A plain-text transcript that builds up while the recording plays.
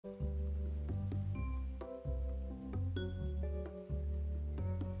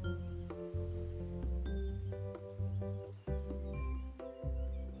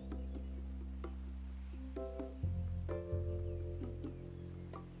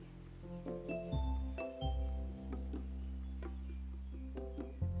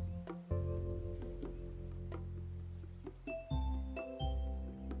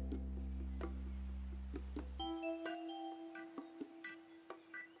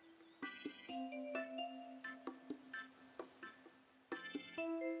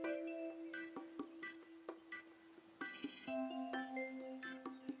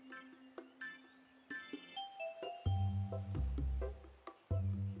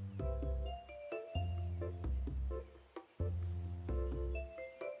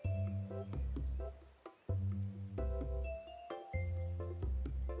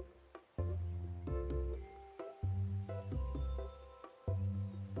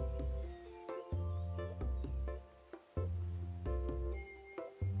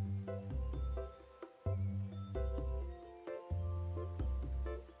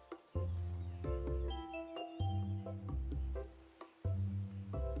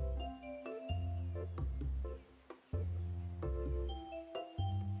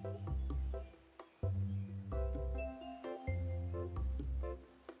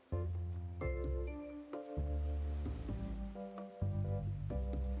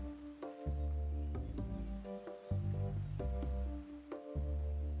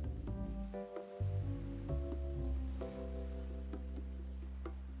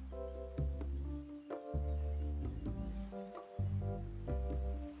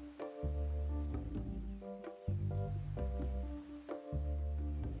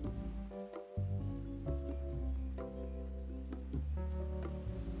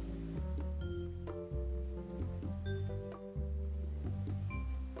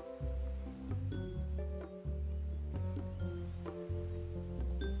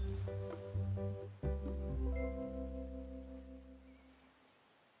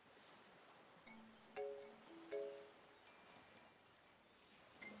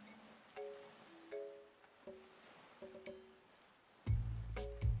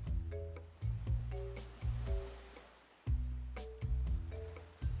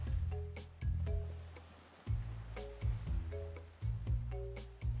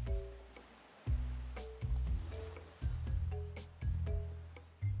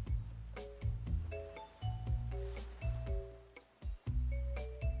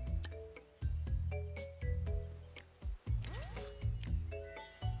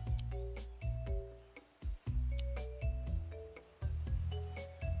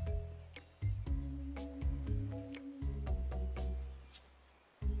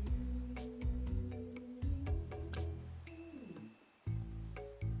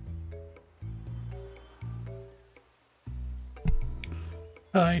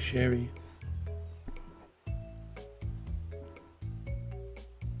Hi, Sherry.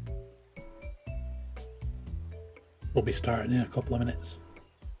 We'll be starting in a couple of minutes.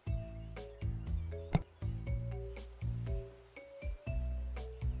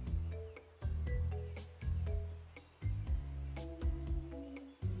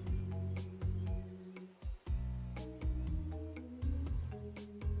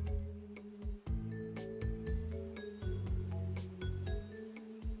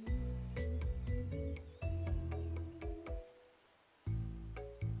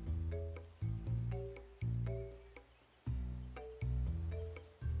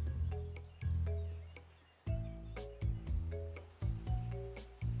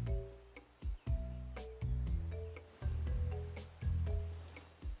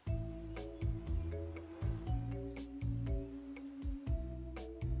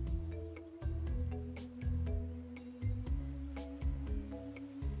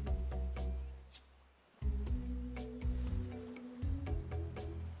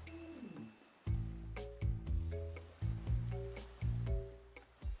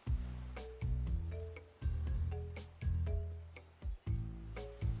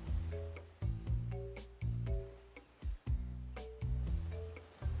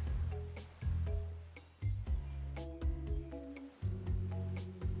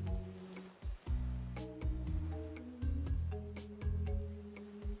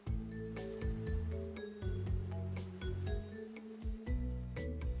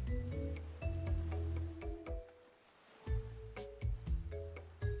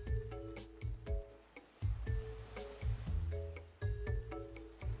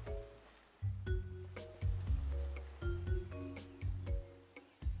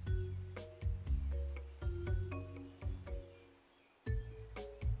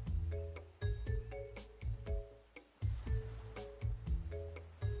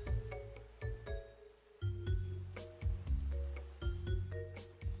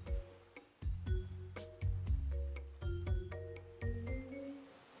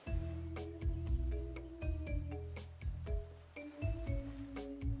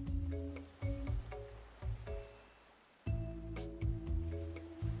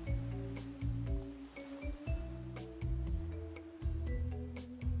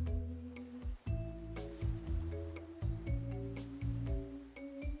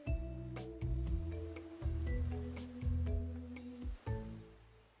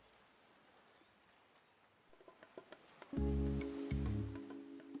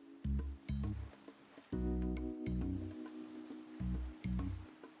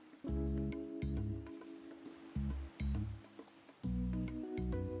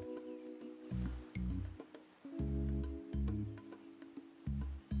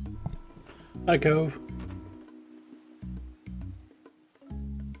 Hi, Cove.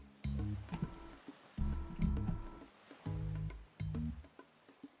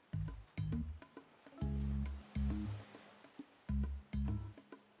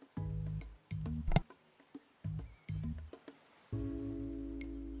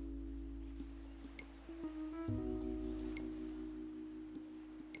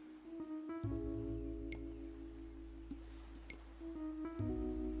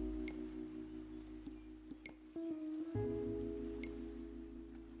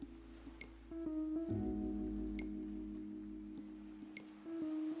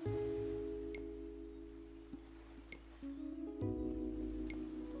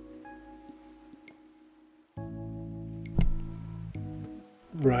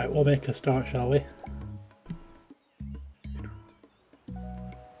 Right, we'll make a start, shall we?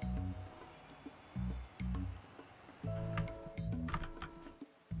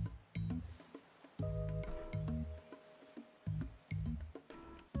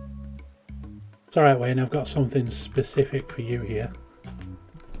 It's alright, Wayne, I've got something specific for you here.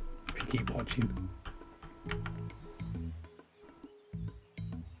 If you keep watching.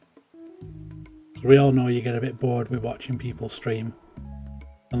 We all know you get a bit bored with watching people stream,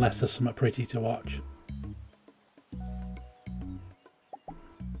 unless there's something pretty to watch.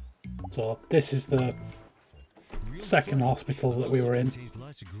 So this is the second hospital that we were in,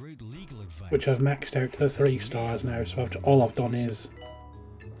 which I've maxed out to 3 stars now, so all I've done is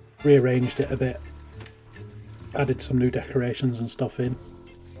rearranged it a bit, added some new decorations and stuff in,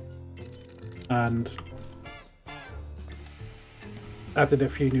 and added a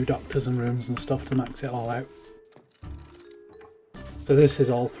few new doctors and rooms and stuff to max it all out. So this is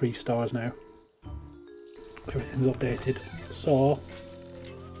all 3 stars now. Everything's updated. So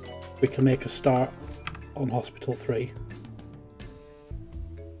we can make a start on Hospital 3.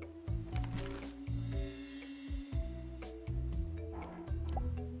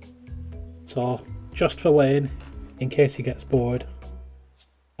 So, just for Wayne, in case he gets bored,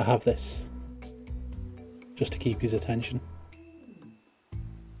 I have this. Just to keep his attention.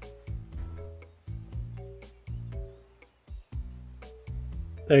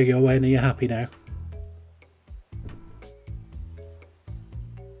 There you go, Wayne, are you happy now?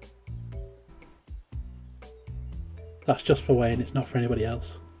 That's just for Wayne, it's not for anybody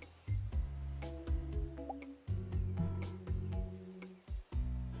else.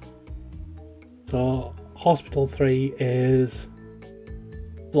 So, Hospital 3 is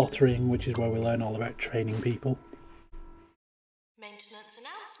Blottering, which is where we learn all about training people. Maintenance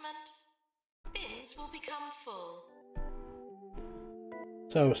announcement. Bins will become full.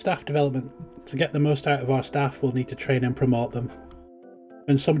 So, staff development. To get the most out of our staff, we'll need to train and promote them.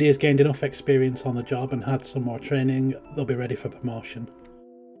 When somebody has gained enough experience on the job and had some more training, they'll be ready for promotion.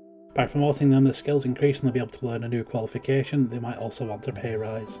 By promoting them, their skills increase and they'll be able to learn a new qualification. They might also want a pay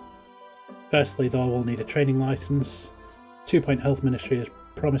rise. Firstly, though, we'll need a training license. 2 Point Health Ministry has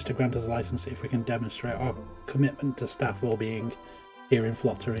promised to grant us a license if we can demonstrate our commitment to staff well-being here in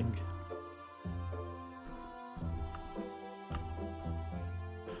Flottering.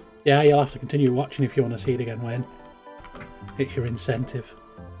 Yeah, you'll have to continue watching if you want to see it again, Wayne. It's your incentive.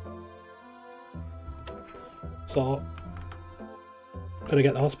 So, gotta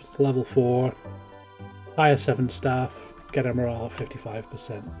get the hospital to level 4, hire 7 staff, get a morale of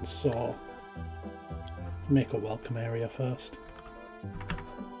 55%. So, make a welcome area first.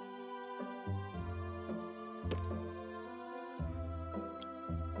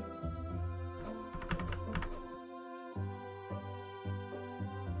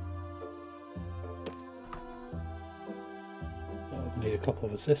 Need a couple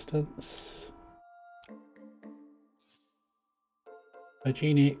of assistants.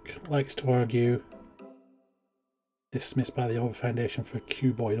 Hygienic, likes to argue. Dismissed by the Over Foundation for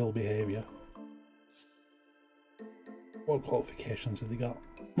cuboidal behaviour. What qualifications have they got?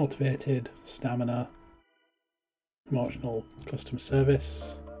 Motivated, stamina, emotional, customer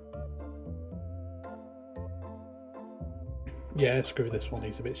service. Yeah, screw this one,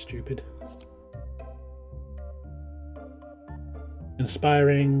 he's a bit stupid.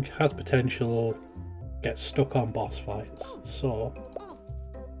 Inspiring, has potential, gets stuck on boss fights, so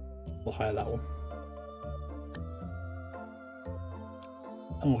we'll hire that one.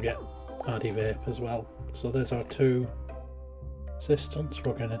 And we'll get RD Vape as well. So there's our 2 assistants.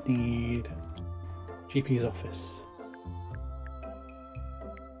 We're going to need GP's office.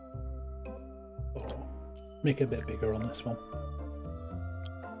 So make it a bit bigger on this one.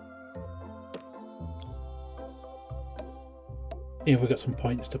 Yeah, we've got some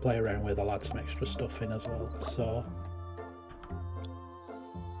points to play around with. I'll add some extra stuff in as well. So,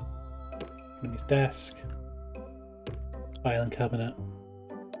 in his desk, filing cabinet,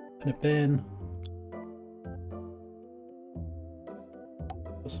 and a bin.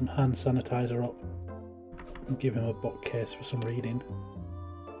 Put some hand sanitizer up and give him a bookcase for some reading.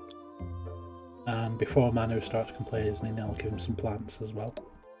 And before Manu starts complaining, I'll give him some plants as well.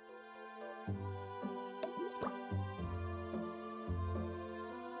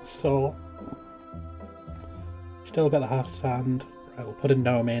 So, still got the half stand. Right, we'll put a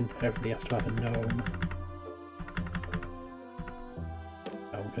gnome in. Everybody has to have a gnome.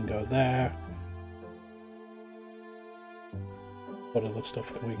 Gnome can go there. What other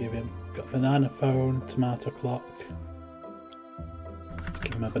stuff can we give him? Got banana phone, tomato clock. Let's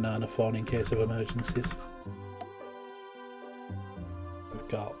give him a banana phone in case of emergencies. We've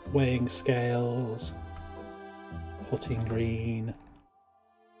got weighing scales, putting green.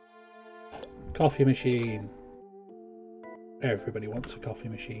 Coffee machine. Everybody wants a coffee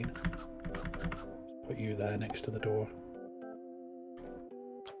machine. Put you there next to the door.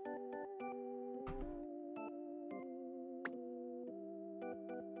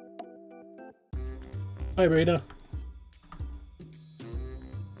 Hi, breeder.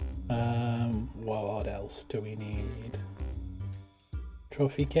 What else do we need?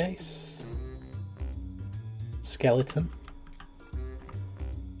 Trophy case. Skeleton.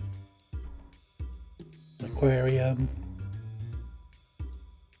 Aquarium.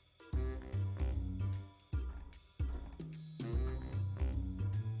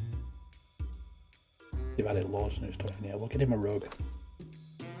 They've added loads of new stuff in here. We'll get him a rug.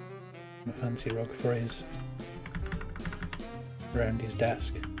 A fancy rug for his around his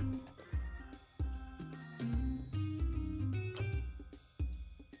desk.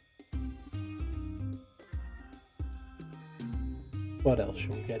 What else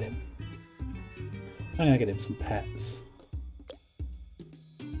should we get him? I'm gonna get him some pets.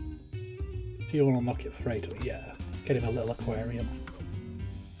 Do you want to unlock it for free? Yeah, get him a little aquarium.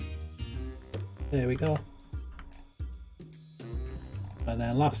 There we go. And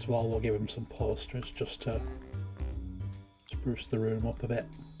then last of all, we'll give him some posters just to spruce the room up a bit.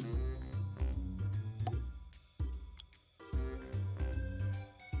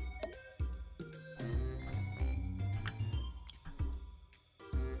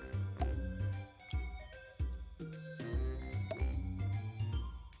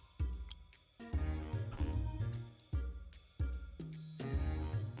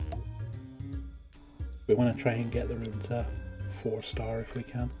 We want to try and get the room to 4-star if we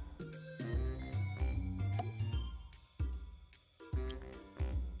can.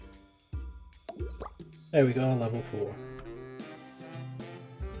 There we go, level 4.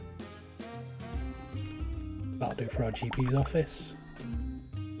 That'll do for our GP's office.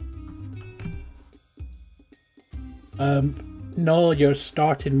 No, your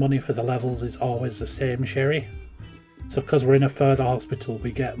starting money for the levels is always the same, Sherry. So because we're in a further hospital,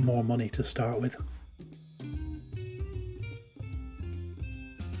 we get more money to start with.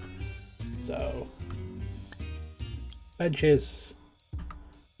 So, benches.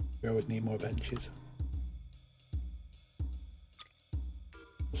 We always need more benches.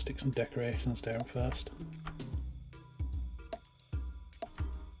 We'll stick some decorations down first.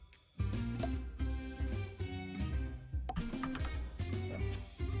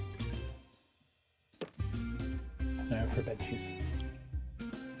 Now for benches.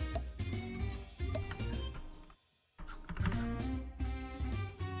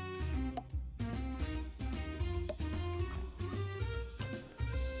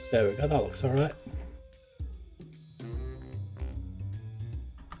 There we go, that looks alright.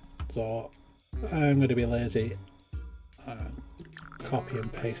 So I'm going to be lazy and copy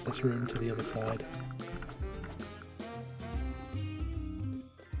and paste this room to the other side.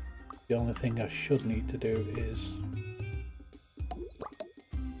 The only thing I should need to do is,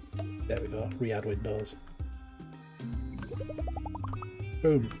 there we go, re-add windows.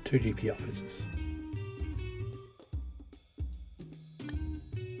 Boom, 2 GP offices.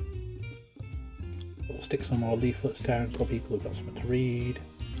 We'll stick some more leaflets down so people have got something to read.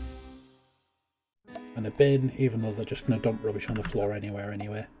 And a bin, even though they're just going to dump rubbish on the floor anywhere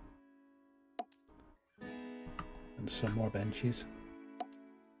anyway. And some more benches.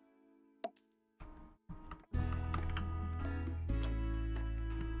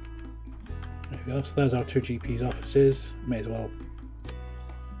 There we go, so there's our 2 GP's offices. May as well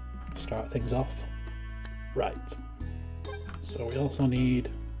start things off. Right. So we also need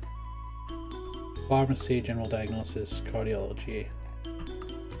pharmacy, general diagnosis, cardiology.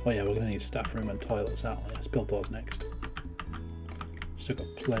 Oh yeah, we're going to need staff room and toilets, aren't we? Let's build those next. Still got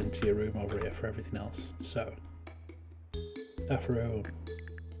plenty of room over here for everything else. So, staff room.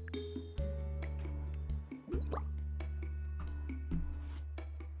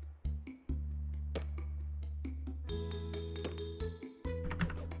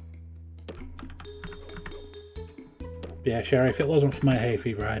 Yeah, Sherry, if it wasn't for my hay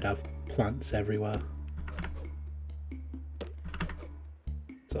fever, I'd have plants everywhere.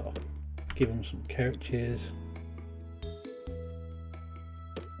 So, give them some couches,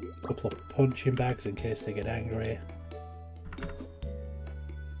 a couple of punching bags in case they get angry,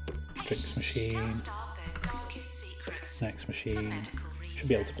 drinks machine, snacks machine, should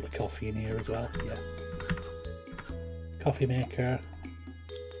be able to put a coffee in here as well, yeah. Coffee maker,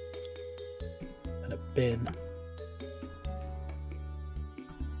 and a bin.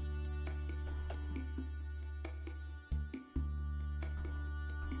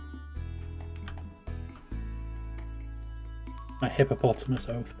 My hippopotamus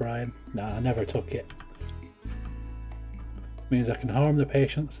oath, Brian. Nah, I never took it. Means I can harm the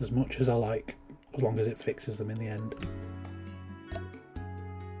patients as much as I like, as long as it fixes them in the end.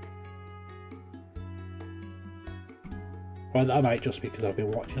 Well, that might just be because I've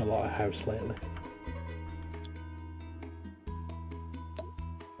been watching a lot of House lately.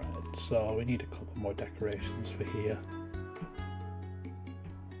 Right, so we need a couple more decorations for here.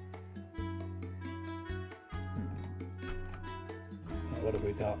 What have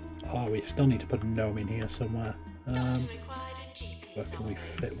we got? Oh, we still need to put a gnome in here somewhere. Where can we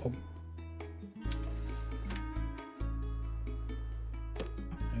fit one? There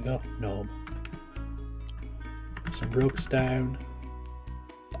we go, gnome. Some rugs down.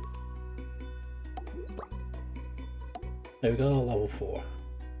 There we go, level 4.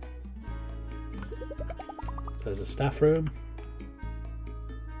 There's a staff room.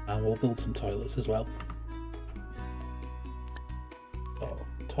 And we'll build some toilets as well.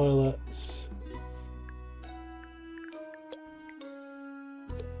 Toilets.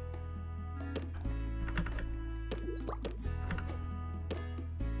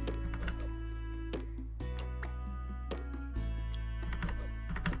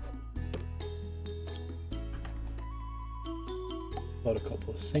 Put a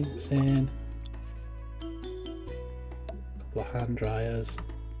couple of sinks in. A couple of hand dryers.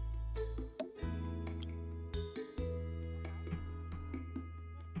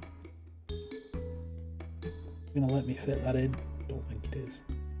 Gonna let me fit that in? Don't think it is.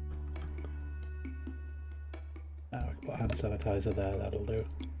 Now I can put hand sanitizer there, that'll do.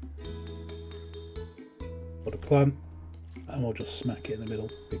 Put a plant, and we'll just smack it in the middle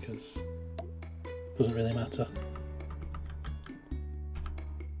because it doesn't really matter.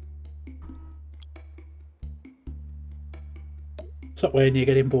 Stop Wayne, you're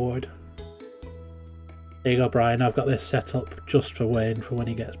getting bored. There you go, Brian, I've got this set up just for Wayne for when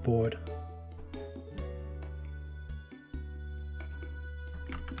he gets bored.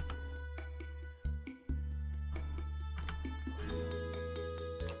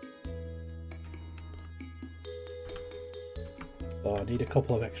 So I need a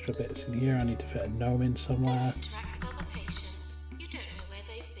couple of extra bits in here. I need to fit a gnome in somewhere. Interact with other patients. You don't know where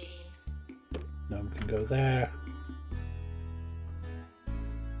they've been. Gnome can go there.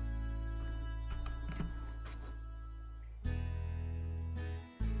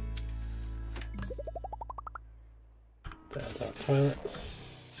 There's our toilets.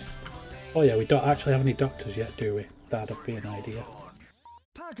 Oh yeah, we don't actually have any doctors yet, do we? That'd be an idea.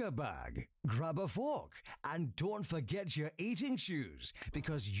 Pack a bag, grab a fork, and don't forget your eating shoes,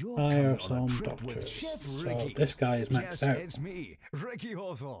 because you're Hire coming on a some trip with doctors. Chef So Ricky. this guy is maxed Yes, out. it's me, Ricky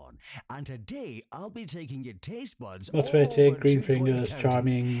Hawthorne, and today I'll be taking your taste buds Motivated, over green 2 Point fingers, County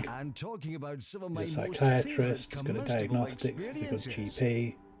charming. and talking about some of my He's a most psychiatrist, favorite he's good at combustible diagnostics, he's a good experiences.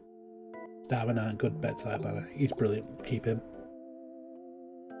 GP. Stamina and good bedside manner. He's brilliant. Keep him.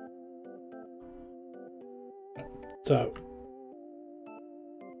 So,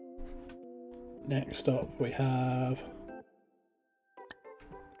 next up we have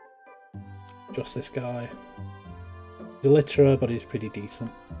just this guy. He's a litterer, but he's pretty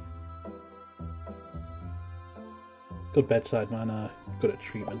decent. Good bedside manner, good at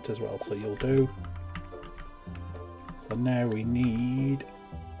treatment as well, so you'll do. So now we need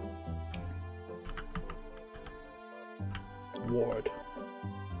ward.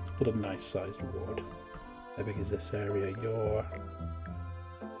 Let's put a nice sized ward. How big is this area? You're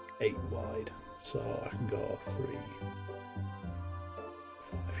 8 wide, so I can go 3.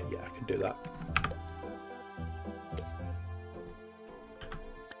 5. Yeah, I can do that.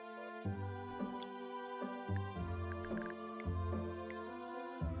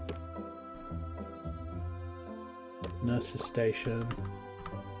 Nurse's station.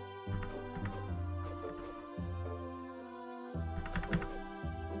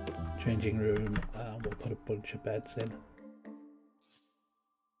 Changing room, and we'll put a bunch of beds in.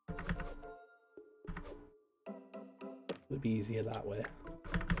 It'll be easier that way.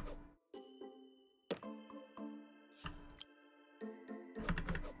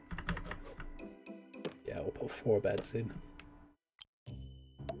 Yeah, we'll put 4 beds in.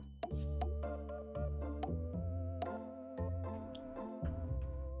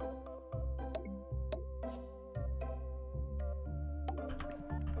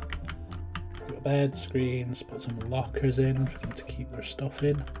 Bed, screens, put some lockers in for them to keep their stuff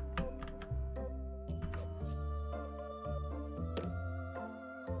in.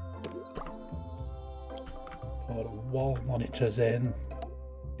 Put wall monitors in,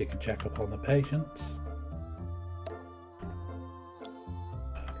 you can check up on the patients.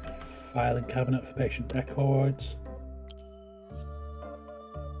 Filing cabinet for patient records.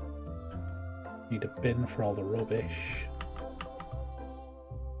 Need a bin for all the rubbish.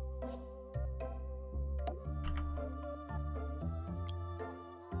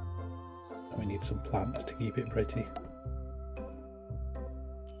 We need some plants to keep it pretty.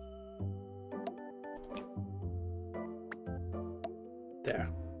 There.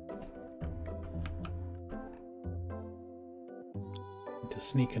 Need to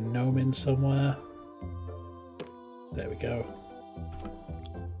sneak a gnome in somewhere. There we go.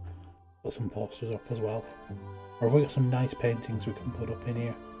 Put some posters up as well. Or have we got some nice paintings we can put up in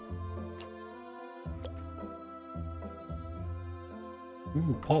here?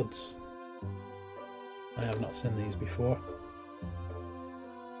 Ooh, pods. I have not seen these before.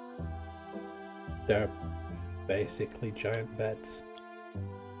 They're basically giant beds.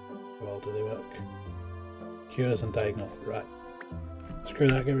 How well do they work? Cures and diagnose. Right. Screw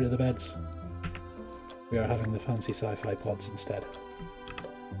that, get rid of the beds. We are having the fancy sci-fi pods instead.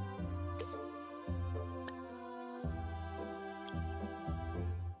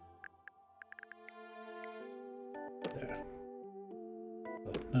 There.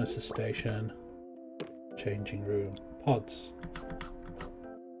 Nurse's station. Changing room. Pods.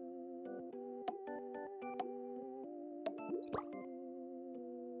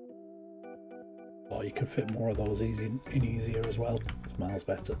 Oh, you can fit more of those easier as well. It's miles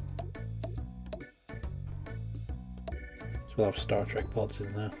better. So we'll have Star Trek pods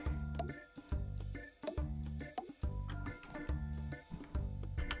in there.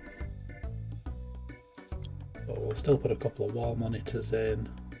 But we'll still put a couple of wall monitors in.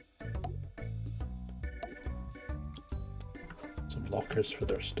 Some lockers for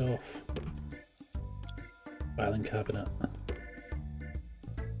their stuff. Filing cabinet.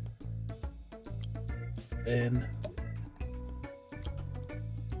 In.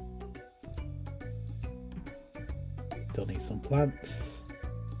 Still need some plants.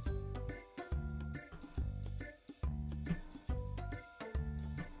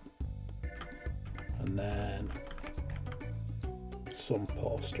 And then some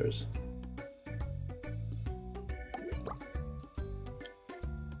posters.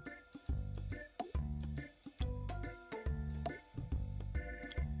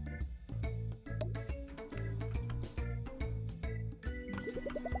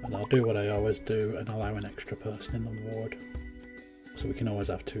 And I'll do what I always do and allow an extra person in the ward. So we can always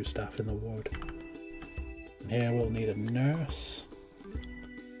have 2 staff in the ward. And here we'll need a nurse.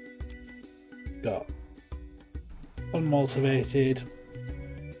 Got unmotivated,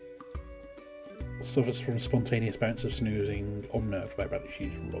 suffers from spontaneous bouts of snoozing, unnerved by rabbit.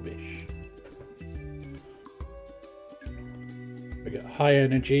 She's rubbish. We got high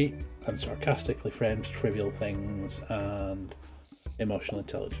energy and sarcastically frames trivial things, and emotional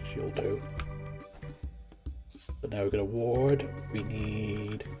intelligence you'll do. But now we've got a ward. We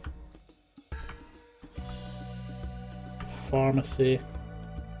need pharmacy,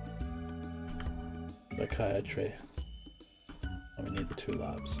 psychiatry, and we need the 2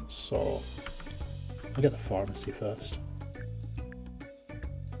 labs. So I'll get the pharmacy first.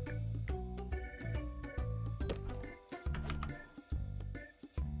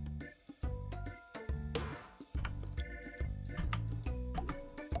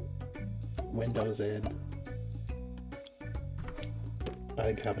 Windows in.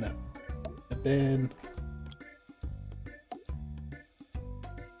 Filing cabinet. A bin.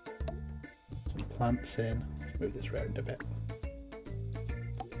 Some plants in. Let's move this round a bit.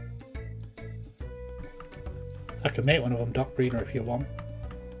 I can make one of them Doc Breener if you want.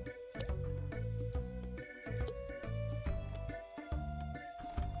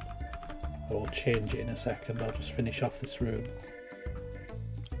 I'll change it in a second. I'll just finish off this room.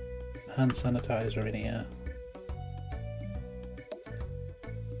 Hand sanitizer in here.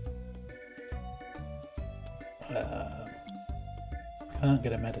 Can't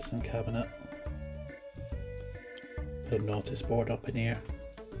get a medicine cabinet. Put a notice board up in here.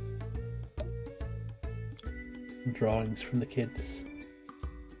 Drawings from the kids.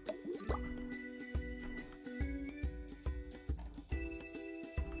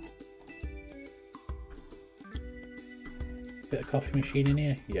 Bit of coffee machine in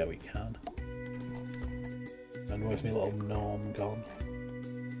here? Yeah, we can. And where's my little gnome gone?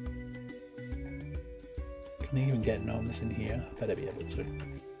 Can I even get gnomes in here? I better be able to.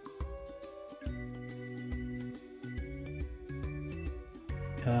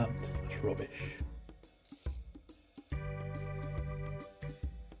 Can't. That's rubbish.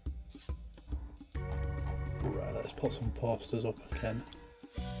 Right, let's put some posters up again.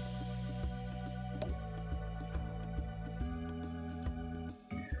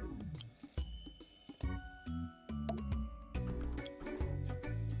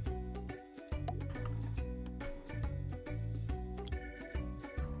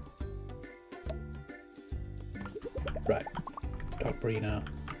 Right, Doc Breener.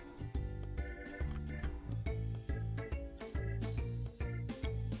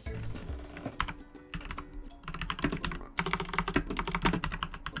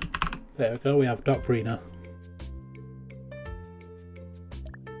 There we go, we have Doc Breener.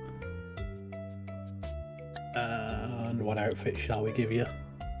 And what outfit shall we give you?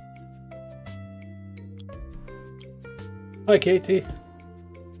 Hi Katie.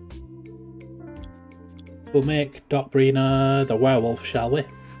 We'll make Doc Breener the werewolf, shall we? You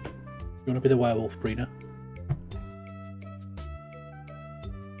want to be the werewolf, Breener?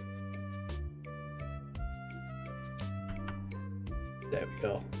 There we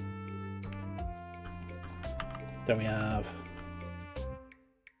go. Then we have...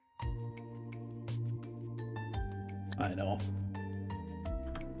 I know.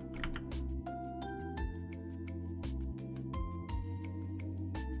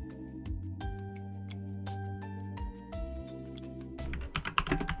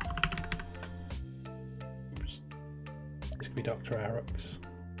 This could be Dr. Arrox.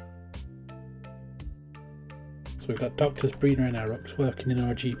 So we've got Doctors Breener and Arrox working in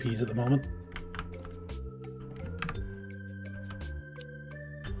our GPs at the moment.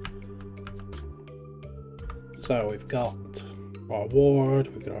 So we've got our ward,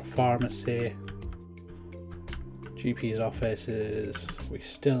 we've got our pharmacy, GP's offices, we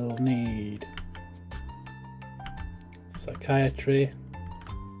still need psychiatry,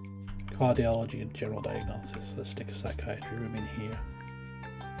 cardiology and general diagnosis. Let's stick a psychiatry room in here.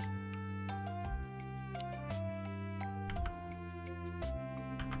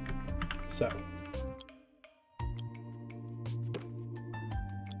 So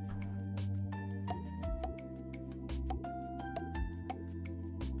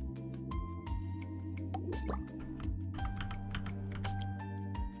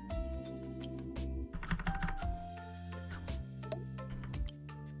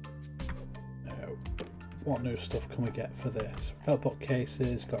what new stuff can we get for this? Felt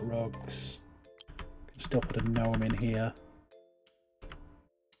bookcases, got rugs. Can still put a gnome in here.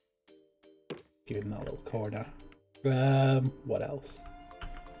 Give him that little corner. What else?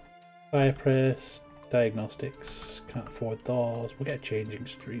 Firepress, diagnostics, can't afford those. We'll get a changing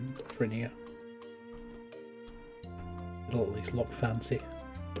stream for in here. It'll at least look fancy.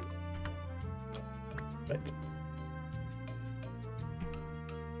 Right.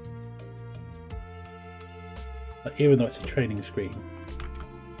 But even though it's a training screen,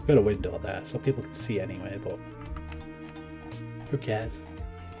 we've got a window there so people can see anyway, but who cares?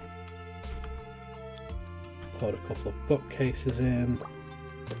 Put a couple of bookcases in.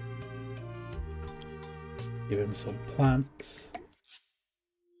 Give him some plants.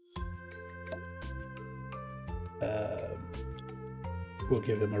 We'll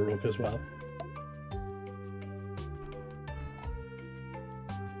give him a rug as well.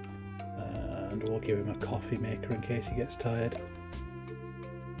 And we'll give him a coffee maker in case he gets tired.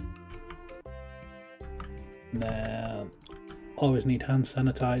 And then always need hand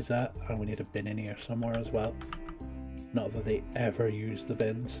sanitizer, and we need a bin in here somewhere as well. Not that they ever use the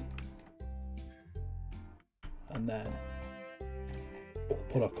bins. And then we'll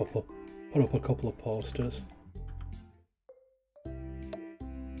put up a couple of posters.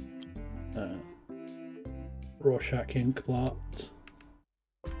 Rorschach ink blot.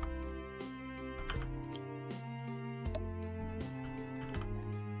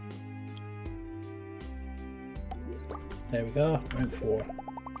 There we go, room 4. Right,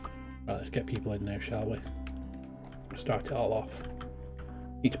 let's get people in there, shall we? Start it all off.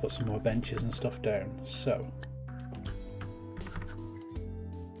 Need to put some more benches and stuff down, so.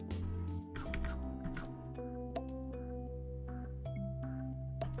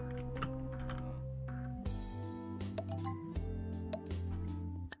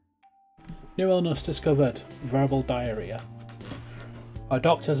 New illness discovered, verbal diarrhea. Our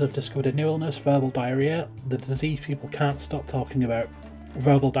doctors have discovered a new illness, verbal diarrhea. The disease people can't stop talking about.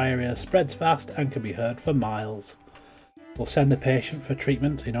 Verbal diarrhea spreads fast and can be heard for miles. We'll send the patient for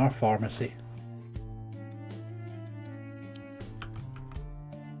treatment in our pharmacy.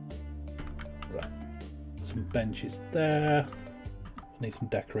 Right, some benches there. We'll need some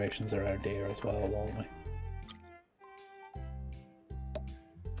decorations around here as well, won't we?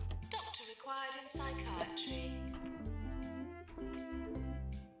 Doctor required in psychiatry.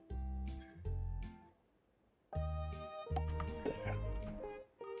 There.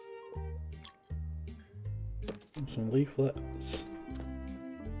 Some leaflets.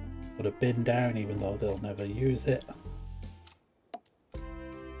 Put a bin down even though they'll never use it.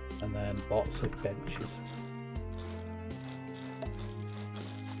 And then lots of benches.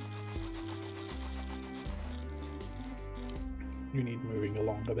 You need moving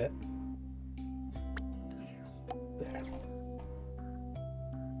along a bit. There.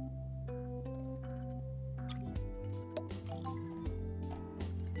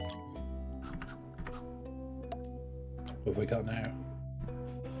 What have we got now?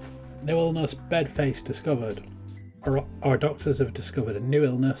 New illness, bed face discovered. Our doctors have discovered a new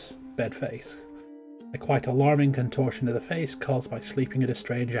illness, bed face. A quite alarming contortion of the face caused by sleeping at a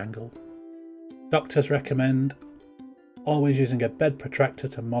strange angle. Doctors recommend always using a bed protractor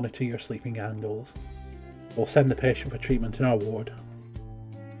to monitor your sleeping angles. We'll send the patient for treatment in our ward.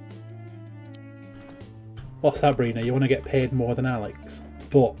 What's that, Brina? You want to get paid more than Alex?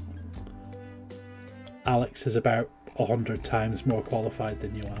 But Alex is about 100 times more qualified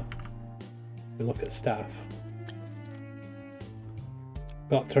than you are. We look at staff.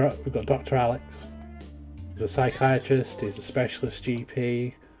 We've got Dr. Alex. He's a psychiatrist, he's a specialist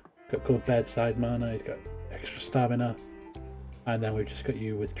GP, got good bedside manner, he's got extra stamina, and then we've just got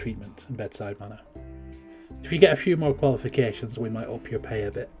you with treatment and bedside manner. If you get a few more qualifications, we might up your pay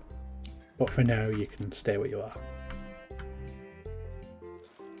a bit, but for now you can stay where you are.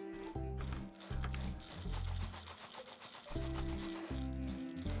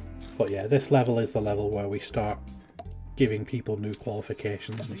 But yeah, this level is the level where we start giving people new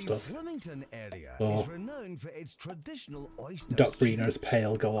qualifications and stuff. So Doc Breener's pay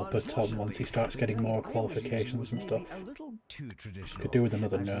will go up a ton once he starts getting more qualifications and stuff. Could do with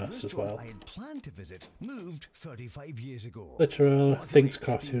another nurse as well. Literal thinks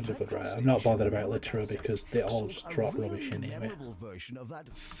cartoons are good, right? I'm not bothered about Literal because they all just drop rubbish in anyway.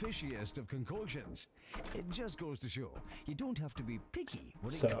 It just goes to show you don't have to be picky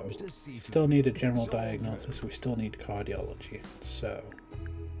when it So, comes to seafood. still need a general diagnosis, we still need cardiology. So,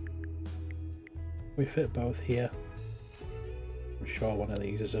 we fit both here. I'm sure one of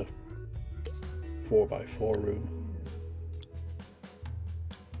these is a 4x4 room.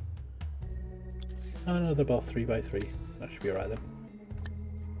 Oh no, they're both 3x3. That should be alright then.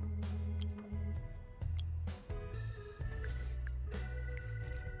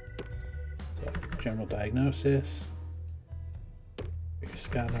 So, general diagnosis. Your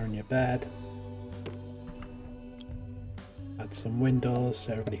scanner in your bed. Add some windows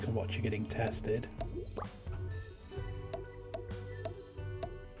so everybody can watch you getting tested.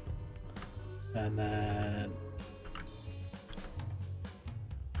 And then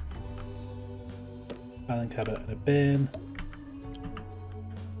filing cabinet and a bin.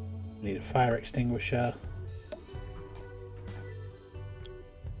 We need a fire extinguisher.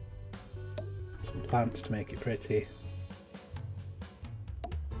 Some plants to make it pretty.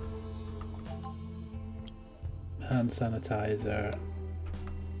 Hand sanitizer.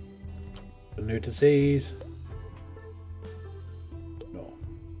 A new disease. No.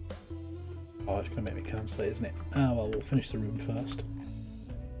 Oh, it's going to make me cancel it, isn't it? Ah, well, we'll finish the room first.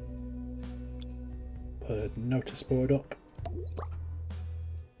 Put a notice board up.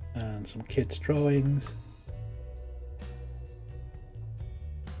 And some kids' drawings.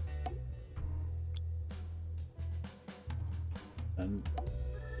 And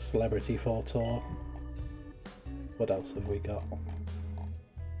celebrity photo. What else have we got?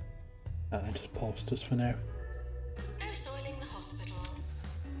 Just posters for now. No soiling the hospital.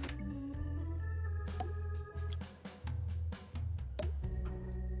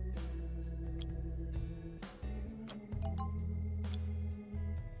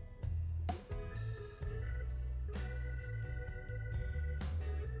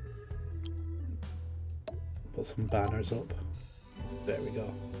 Put some banners up. There we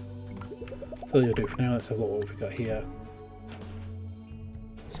go. That's all you'll do for now. Let's have a look what we've got here.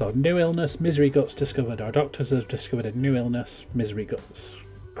 So, new illness, misery guts discovered. Our doctors have discovered a new illness, misery guts.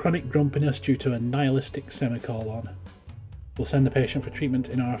 Chronic grumpiness due to a nihilistic semicolon. We'll send the patient for treatment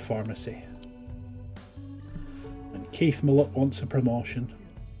in our pharmacy. And Keith Mullup wants a promotion.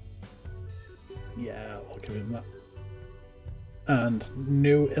 Yeah, I'll give him that. And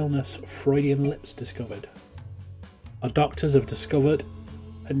new illness, Freudian lips discovered. Our doctors have discovered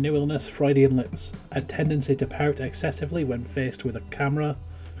a new illness, Freudian lips, a tendency to pout excessively when faced with a camera,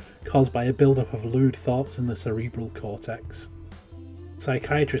 caused by a build-up of lewd thoughts in the cerebral cortex.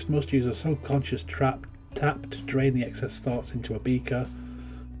 Psychiatrists must use a subconscious tap to drain the excess thoughts into a beaker,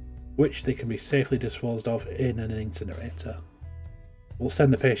 which they can be safely disposed of in an incinerator. We'll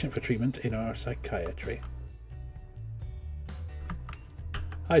send the patient for treatment in our psychiatry.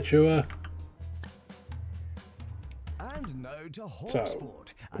 Hi, Chua. And now to So,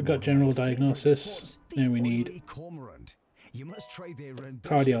 we've got general diagnosis. Now we need you must try their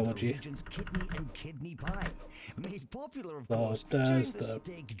cardiology. kidney and kidney pie. Made popular, of So course. there's Try the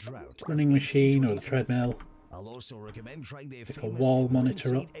steak drought. running machine or the treadmill. I'll also recommend trying their Pick a famous wall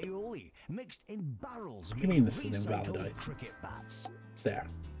monitor up. linseed aioli, mixed in barrels. What do you mean this is invalidate? Cricket bats. There.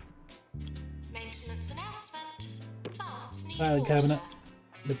 Maintenance announcement. Plants need Filing water. cabinet.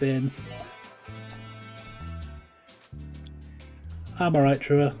 The bin. I'm alright,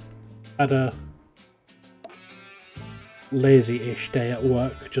 Trevor. Had a lazy-ish day at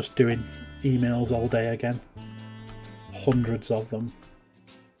work, just doing emails all day again. Hundreds of them.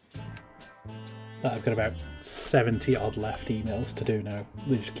 I've got about 70 odd left emails to do now.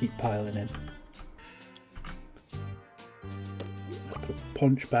 They just keep piling in. Put a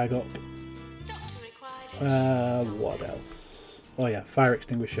punch bag up. Doctor required. What else? Oh yeah, fire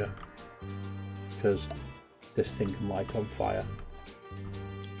extinguisher. Because this thing can light on fire.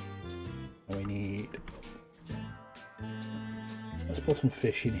 And we need... Let's put some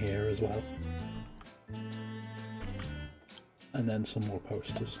fish in here as well. And then some more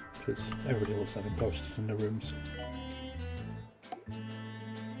posters, because everybody loves having posters in their rooms.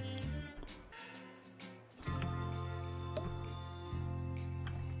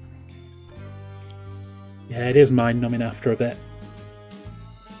 Yeah, it is mind-numbing after a bit.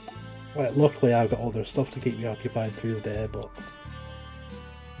 Right, luckily I've got other stuff to keep me occupied through the day, but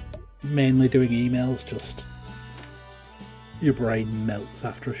mainly doing emails, just your brain melts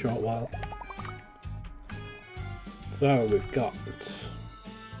after a short while. So we've got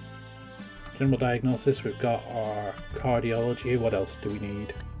general diagnosis, we've got our cardiology. What else do we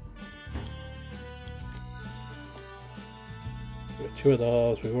need? We've got 2 of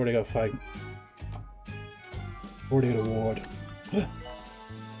those. We've already got 5. Already got a ward.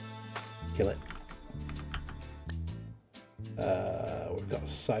 Kill it. We've got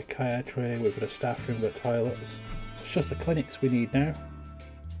psychiatry, we've got a staff room, we've got toilets. It's just the clinics we need now.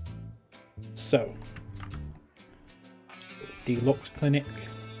 So, deluxe clinic.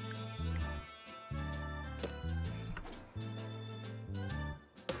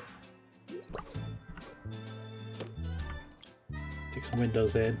 Stick some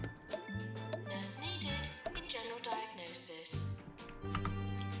windows in. Nurse needed in general diagnosis.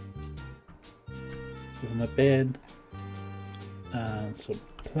 Give them a bin. And some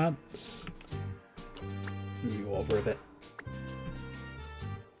plants. Move you over a bit.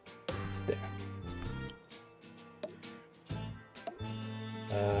 There.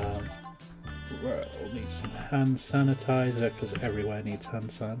 We'll need some hand sanitizer because everywhere needs hand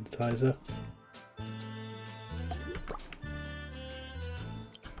sanitizer.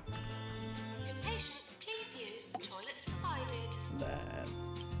 Patients, please use the toilets provided. Then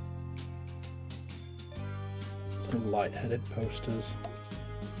some light-headed posters.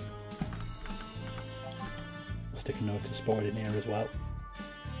 Stick a notice board in here as well.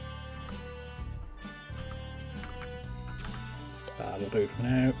 That'll do for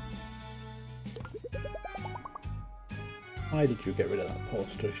now. Why did you get rid of that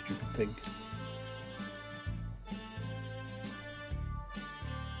poster, stupid thing?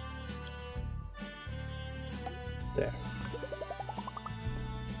 There.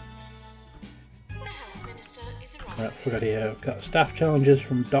 The health minister is arriving. Right, we've got here, we've got staff challenges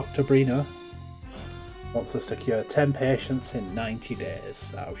from Dr. Brina. Wants us to cure 10 patients in 90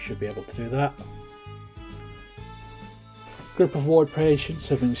 days. We should be able to do that. Group of ward patients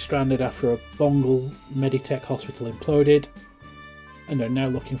have been stranded after a Bongal Meditech hospital imploded and are now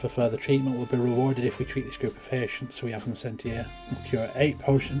looking for further treatment. Will be rewarded if we treat this group of patients, so we have them sent here. We'll cure 8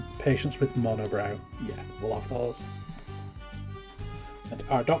 patients with monobrow. Yeah, we'll have those. And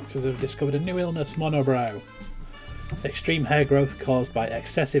our doctors have discovered a new illness, monobrow. Extreme hair growth caused by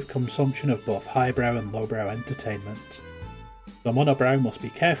excessive consumption of both highbrow and lowbrow entertainment. The monobrow must be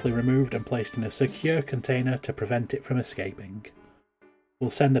carefully removed and placed in a secure container to prevent it from escaping.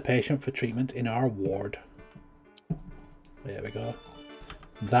 We'll send the patient for treatment in our ward. There we go.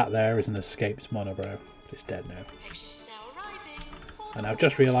 That there is an escaped monobrow. It's dead now. Patients now arriving. And I've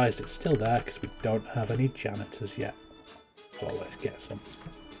just realised it's still there because we don't have any janitors yet. So let's get some.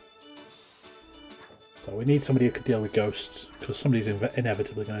 So we need somebody who can deal with ghosts because somebody's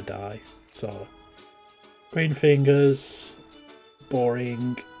inevitably going to die. So, green fingers,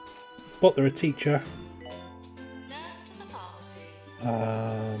 boring, but they're a teacher. Nurse to the pharmacy.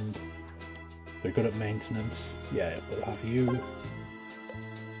 And they're good at maintenance. Yeah, we'll have you.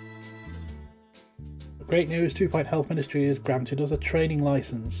 Great news, 2 Point Health Ministry has granted us a training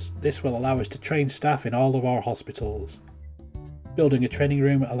licence. This will allow us to train staff in all of our hospitals. Building a training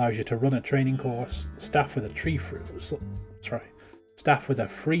room allows you to run a training course. Staff with a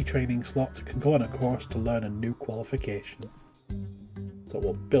free training slot can go on a course to learn a new qualification. So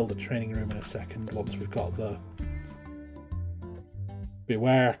we'll build a training room in a second once we've got the...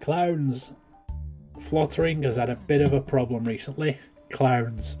 Beware clowns! Fluttering has had a bit of a problem recently.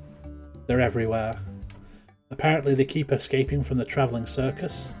 Clowns. They're everywhere. Apparently they keep escaping from the travelling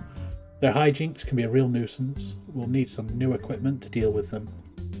circus. Their hijinks can be a real nuisance. We'll need some new equipment to deal with them.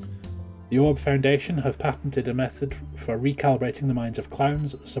 The Orb Foundation have patented a method for recalibrating the minds of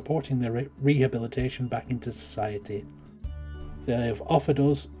clowns, supporting their rehabilitation back into society. They have offered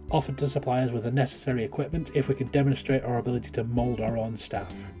to supply us with the necessary equipment if we can demonstrate our ability to mould our own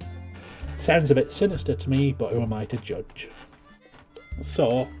staff. Sounds a bit sinister to me, but who am I to judge?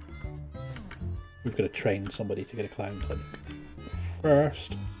 So, we've got to train somebody to get a clown clinic.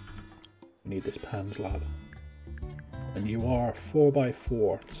 First, we need this Pan's lab. And you are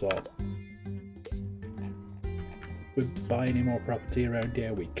 4x4, so if we buy any more property around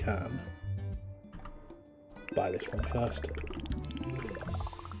here, we can. Buy this one first.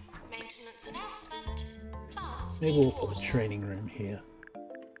 Maintenance announcement. Plants Maybe need we'll put water. the training room here.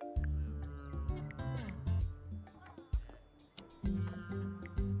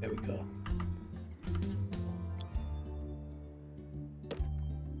 There we go.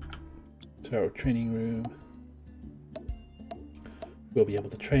 So, training room. We'll be able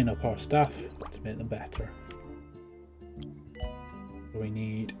to train up our staff to make them better. So we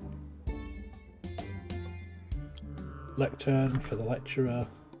need lectern for the lecturer.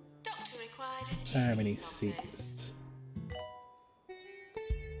 Doctor required at How many GP's office. seats?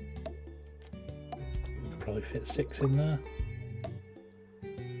 We could probably fit 6 in there.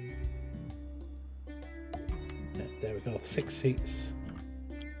 Yeah, there we go, 6 seats.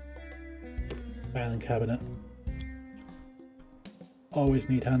 Filing cabinet. Always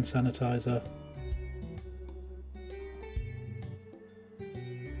need hand sanitizer.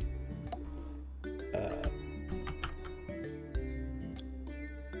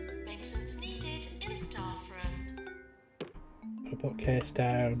 Maintenance needed in staff room. Put a bookcase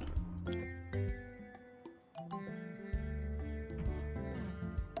down.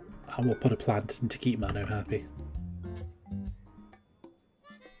 And we'll put a plant in to keep Mano happy.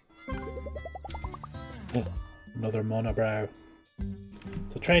 Oh, another monobrow.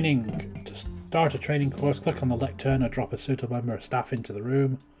 So training, to start a training course, click on the lectern or drop a suitable member of staff into the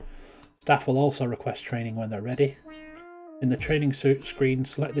room. Staff will also request training when they're ready. In the training screen,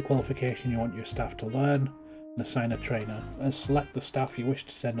 select the qualification you want your staff to learn and assign a trainer, and select the staff you wish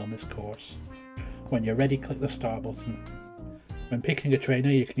to send on this course. When you're ready, click the start button. When picking a trainer,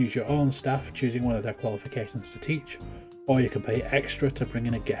 you can use your own staff, choosing one of their qualifications to teach, or you can pay extra to bring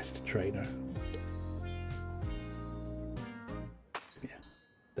in a guest trainer. Yeah,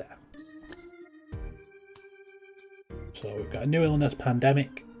 there. So we've got a new illness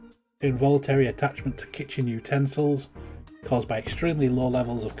pandemic, involuntary attachment to kitchen utensils, caused by extremely low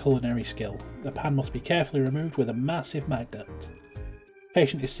levels of culinary skill. The pan must be carefully removed with a massive magnet.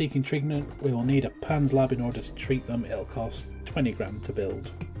 Patient is seeking treatment. We will need a PANS lab in order to treat them. It'll cost 20 grand to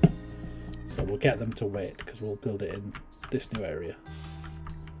build. So we'll get them to wait because we'll build it in this new area.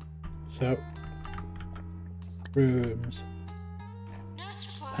 So, rooms,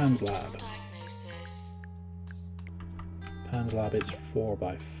 PANS lab. PANS lab is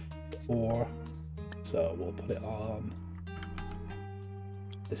 4x4, so we'll put it on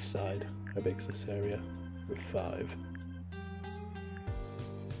this side. How big's this area? With 5.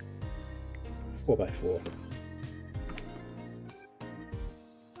 4x4.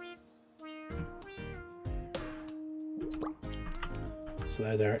 So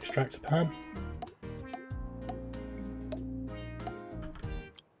there's our extractor pan.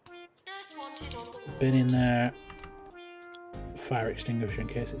 Bin in there. Fire extinguisher in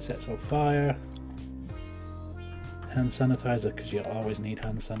case it sets on fire. Hand sanitizer because you'll always need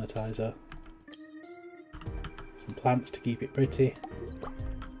hand sanitizer. Some plants to keep it pretty.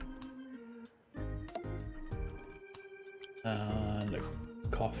 And a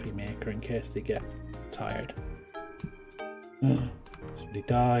coffee maker in case they get tired. Somebody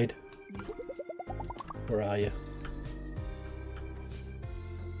died. Where are you?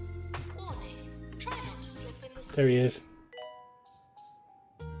 There he is.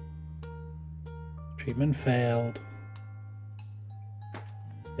 Treatment failed.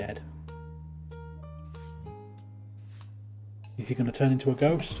 Dead. Is he going to turn into a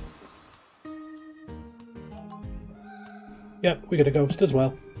ghost? Yep, we got a ghost as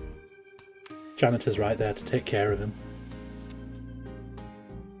well. Janitor's right there to take care of him.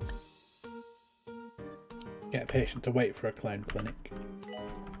 Get a patient to wait for a clown clinic.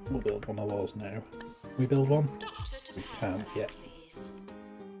 We'll build one of those now. We build one? We can't yet.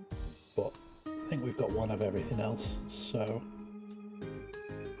 But I think we've got one of everything else, so...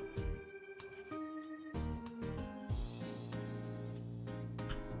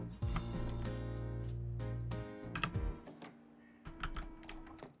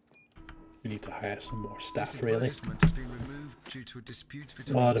 we need to hire some more staff, really.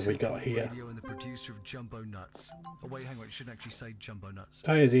 What have we got here?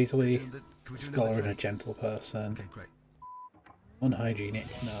 Tires easily. Scholar and a gentle person. Unhygienic.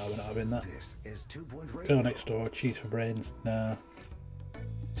 No, we're not having that. Girl next door. Cheese for brains. No.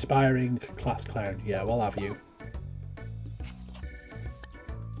 Inspiring. Class clown. Yeah, we'll have you.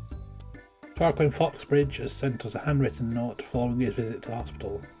 Tarquin Foxbridge has sent us a handwritten note following his visit to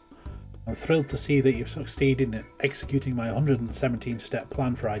hospital. I'm thrilled to see that you've succeeded in executing my 117-step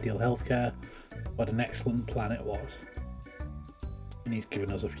plan for ideal healthcare. What an excellent plan it was. And he's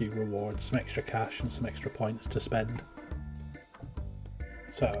given us a few rewards, some extra cash and some extra points to spend.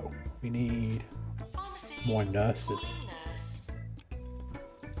 So, we need more nurses.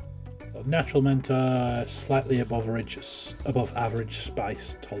 So, natural mentor, slightly above average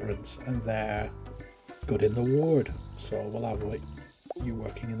spice tolerance, and they're good in the ward. So we'll have you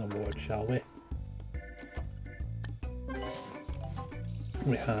working in the ward, shall we?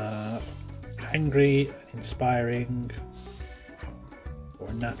 We have angry, inspiring,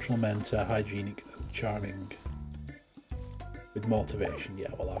 or natural mentor, hygienic, and charming. With motivation, yeah,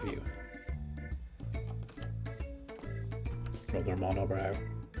 we'll have you. Another monobrow.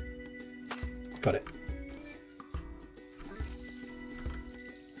 Got it.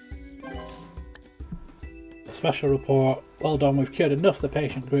 A special report. Well done, we've cured enough of the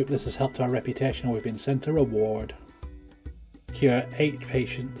patient group. This has helped our reputation and we've been sent a reward. Cure 8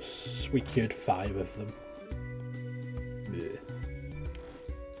 patients. We cured 5 of them. Blech.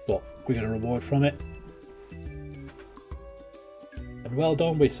 What? We get a reward from it? And well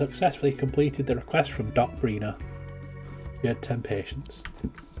done, we successfully completed the request from Doc Brina. We had 10 patients.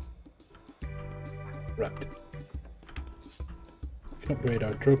 Right. We can upgrade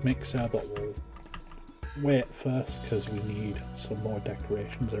our drug mixer, but we'll wait first because we need some more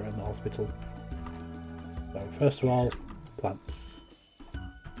decorations around the hospital. So first of all, plants.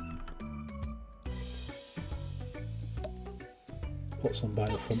 Put some by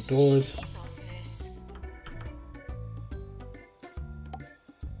the front doors.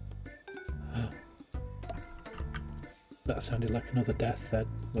 That sounded like another death then,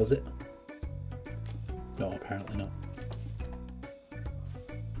 was it? No, apparently not.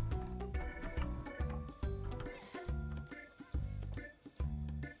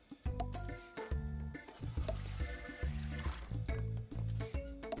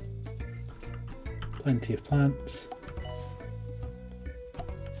 Plenty of plants.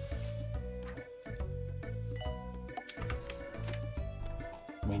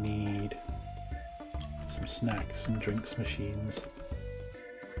 We need some snacks and drinks machines.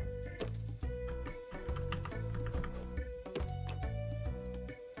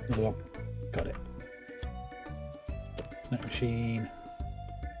 Another one. Got it. Snack machine.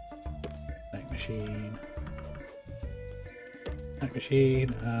 Snack machine. Snack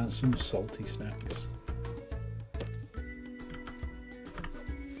machine and some salty snacks.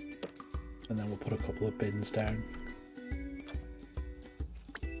 And then we'll put a couple of bins down.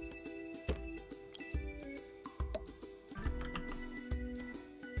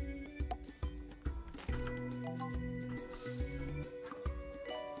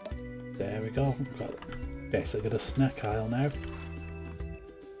 There we go. We've got basically got a snack aisle now.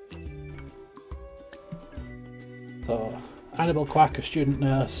 So, Annabelle Quack, a student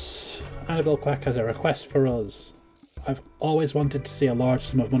nurse. Annabelle Quack has a request for us. I've always wanted to see a large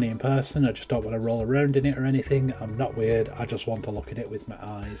sum of money in person. I just don't want to roll around in it or anything. I'm not weird. I just want to look at it with my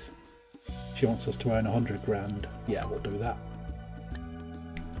eyes. She wants us to earn 100 grand. Yeah, we'll do that.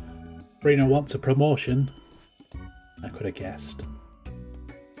 Brino wants a promotion. I could have guessed.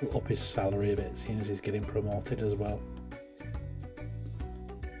 We'll up his salary a bit, seeing as he's getting promoted as well.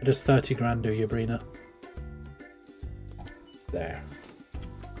 Does 30 grand do you, Brina? There.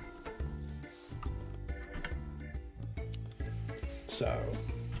 So,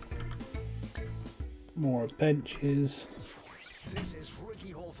 more benches. This is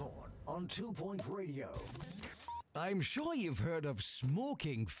Ricky Hawthorne on 2 Point Radio. I'm sure you've heard of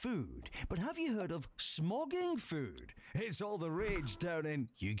smoking food, but have you heard of smogging food? It's all the rage down in,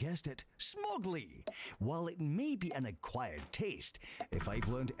 you guessed it, Smogly. While it may be an acquired taste, if I've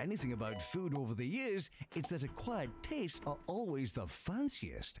learned anything about food over the years, it's that acquired tastes are always the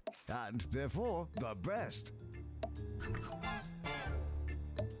fanciest, and therefore the best.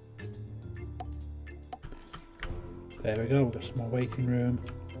 There we go, we've got some more waiting room.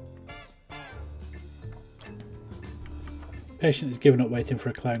 Patient is giving up waiting for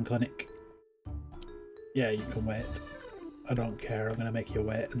a clown clinic. Yeah, you can wait. I don't care, I'm going to make you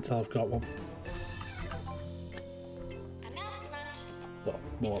wait until I've got one. Announcement. So,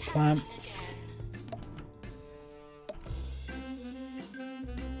 more plants.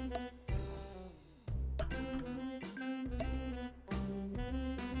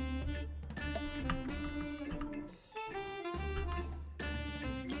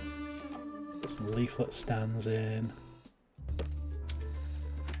 Put some leaflet stands in.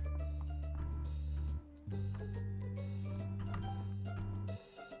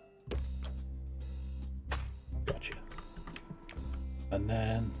 And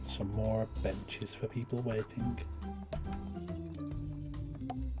then some more benches for people waiting.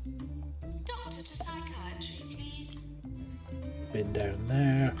 Doctor to psychiatry, please. Bin down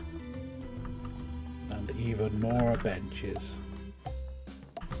there. And even more benches.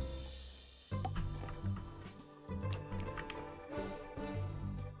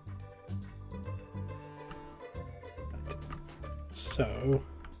 So,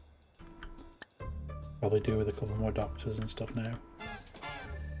 probably do with a couple more doctors and stuff now.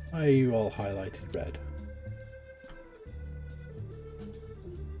 Why are you all highlighted red?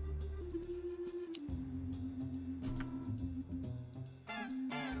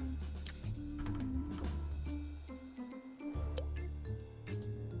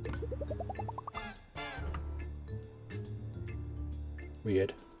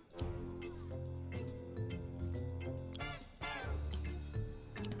 Weird.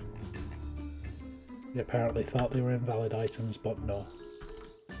 They apparently thought they were invalid items, but no.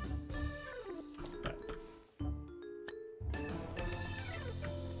 Right.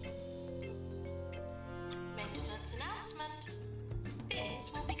 Maintenance announcement. Bins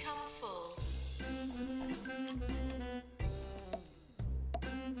will become full.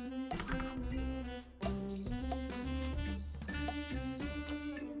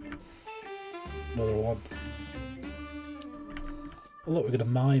 Another one. Oh look, we got a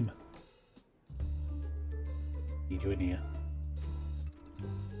mime. What are you doing here?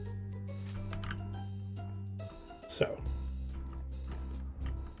 So,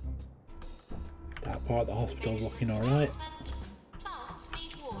 that part of the hospital's looking alright. Plants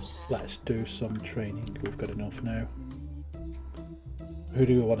need water. Let's do some training. We've got enough now. Who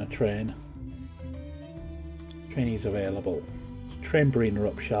do we want to train? Trainees available. Train Breener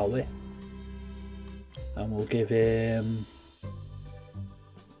up, shall we? And we'll give him...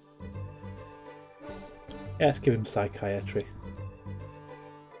 Yeah, let's give him psychiatry.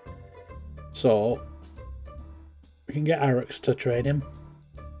 So, we can get Arix to train him.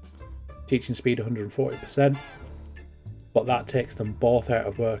 Teaching speed 140%. But that takes them both out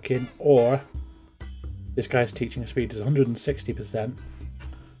of working. Or, this guy's teaching speed is 160%.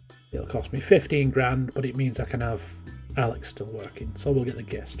 It'll cost me 15 grand, but it means I can have Alex still working. So we'll get the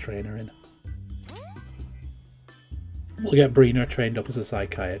guest trainer in. We'll get Breener trained up as a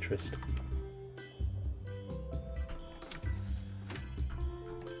psychiatrist.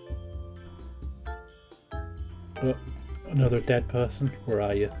 Oh, another dead person. Where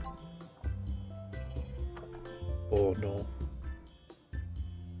are you? Oh no.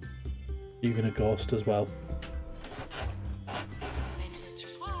 You're gonna ghost as well. Maintenance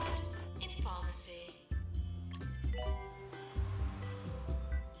required in pharmacy.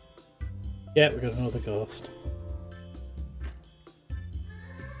 Yeah, we got another ghost.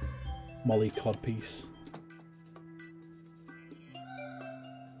 Molly Codpiece.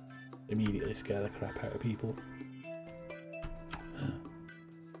 Immediately scare the crap out of people.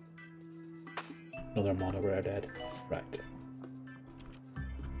 Another monoware dead. Right.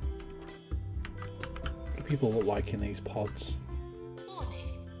 What do people look like in these pods?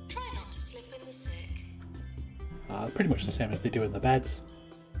 Warning, try not to slip in the sick. Pretty much the same as they do in the beds.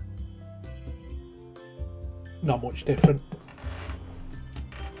 Not much different.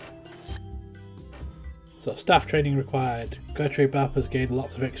 So, staff training required. Gertrude Bapp has gained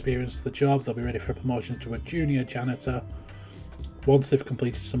lots of experience to the job. They'll be ready for promotion to a junior janitor once they've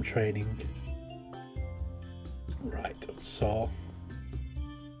completed some training. Right, so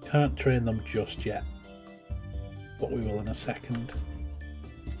can't train them just yet, but we will in a second.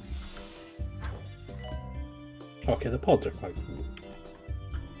 Okay, the pods are quite cool.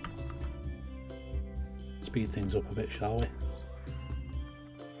 Speed things up a bit, shall we?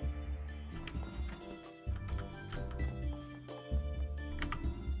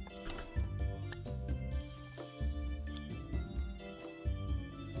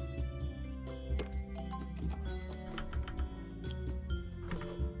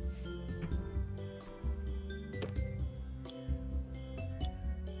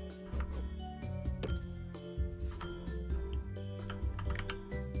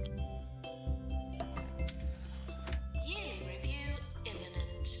 Yearly review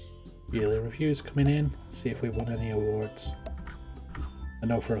imminent. Yearly reviews coming in, see if we won any awards. I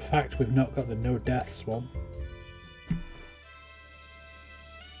know for a fact we've not got the no deaths one.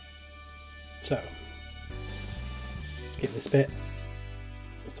 So, get this bit.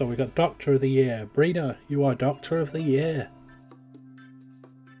 So we got Doctor of the Year. Breener, you are Doctor of the Year.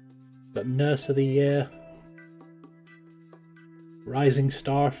 Got Nurse of the Year. Rising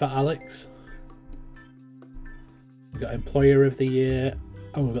Star for Alex. We've got Employer of the Year.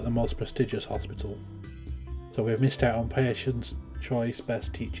 And we've got the most prestigious hospital. So we've missed out on Patient's Choice,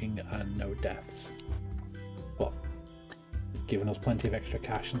 Best Teaching and no deaths. But it's given us plenty of extra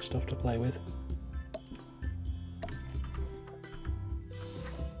cash and stuff to play with.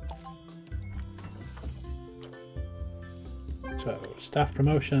 So, staff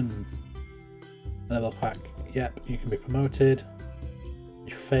promotion. Level pack. Yep, you can be promoted.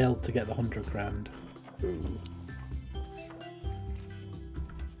 You failed to get the 100 grand. Ooh.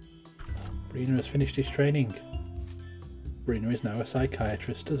 Breener has finished his training. Breener is now a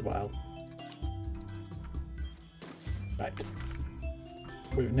psychiatrist as well. Right.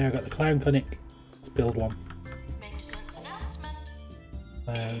 We've now got the clown clinic. Let's build one. Maintenance announcement.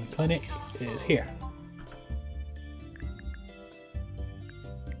 Clown clinic is here.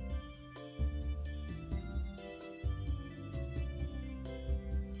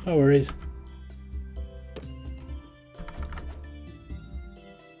 No worries.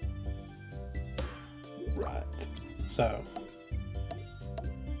 Right, so.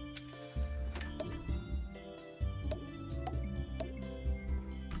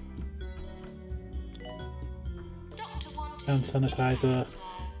 Hand sanitizer.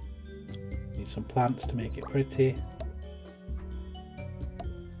 Need some plants to make it pretty.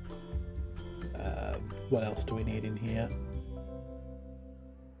 What else do we need in here?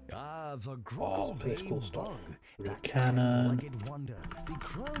 Oh, look at this cool stuff. A cannon.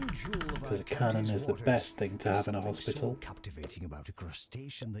 Because a cannon is the best thing to have in a hospital.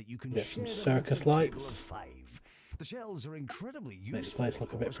 Get some circus lights. The shells are incredibly useful. Makes the place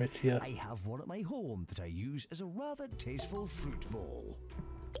look a bit prettier. I have one at my home that I use as a rather tasteful fruit bowl.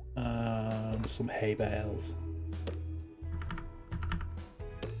 Some hay bales.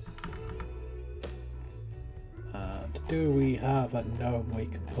 And do we have a gnome we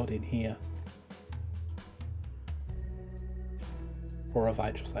can put in here? Or have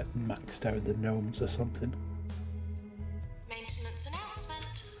I just like maxed out the gnomes or something? Maintenance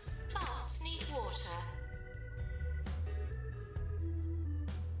announcement. Plants need water.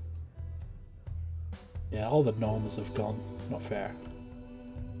 Yeah, all the gnomes have gone. Not fair.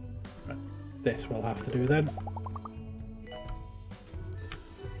 Right. This we'll have to do then.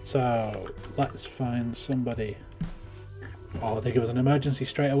 So, let's find somebody. Oh, they give us an emergency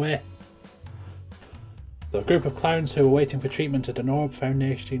straight away. So, a group of clowns who were waiting for treatment at an Orb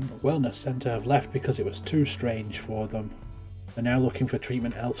Foundation Wellness Centre have left because it was too strange for them. They're now looking for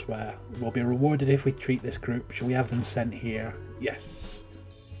treatment elsewhere. We'll be rewarded if we treat this group. Shall we have them sent here? Yes.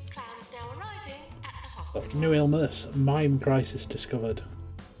 Clowns now arriving at the So, hospital. new illness, mime crisis discovered.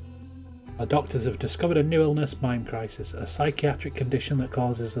 Our doctors have discovered a new illness, mime crisis, a psychiatric condition that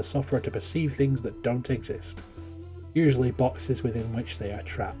causes the sufferer to perceive things that don't exist, usually boxes within which they are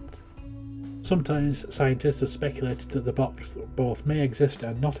trapped. Sometimes scientists have speculated that the box both may exist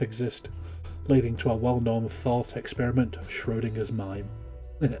and not exist, leading to a well-known thought experiment, Schrodinger's mime.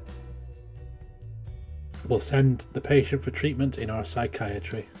 We'll send the patient for treatment in our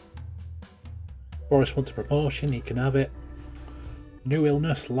psychiatry. Boris wants a promotion, he can have it. New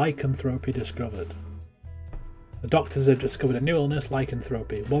illness, lycanthropy discovered. The doctors have discovered a new illness,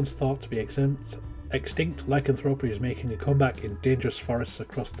 lycanthropy. Once thought to be extinct, lycanthropy is making a comeback in dangerous forests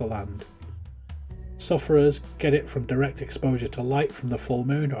across the land. Sufferers get it from direct exposure to light from the full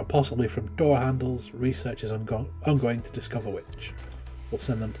moon or possibly from door handles. Research is ongoing to discover which. We'll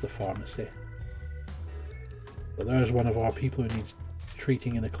send them to the pharmacy. So there's one of our people who needs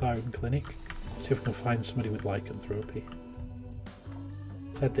treating in the clown clinic. Let's see if we can find somebody with lycanthropy.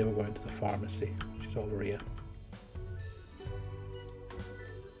 Said they were going to the pharmacy, which is over here.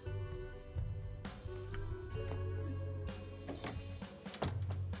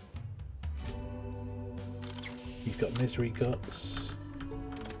 You've got misery guts.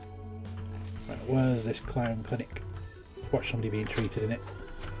 Right, where's this clown clinic? Watch somebody being treated in it.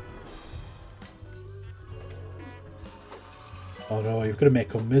 Oh no, you've got to make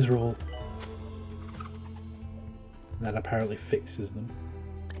them miserable. And that apparently fixes them.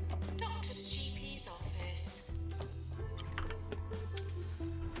 Doctor's GP's office.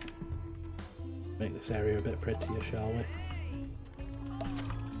 Make this area a bit prettier, shall we?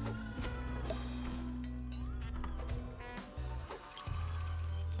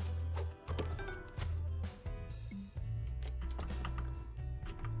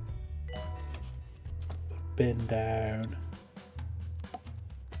 Bin down.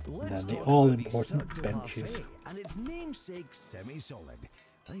 And then the all-important benches. And its namesake semi-solid.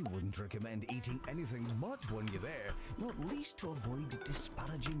 I wouldn't recommend eating anything but when you're there, not least to avoid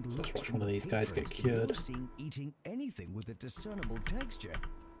disparaging looks. Let's watch one of these guys get cured. Eating anything with a discernible texture.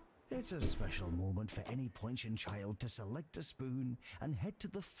 It's a special moment for any Poincian child to select a spoon and head to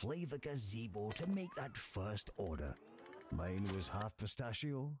the flavor gazebo to make that first order. Mine was half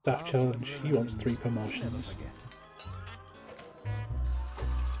pistachio. Staff challenge. He wants 3 promotions. Never forget.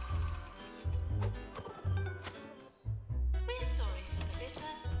 We're sorry for the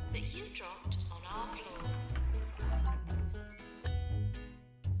litter that you dropped on our floor.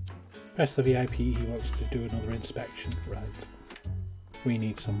 Press the VIP, he wants to do another inspection. Right. We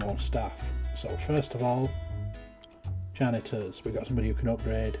need some more staff. So first of all, janitors. We've got somebody who can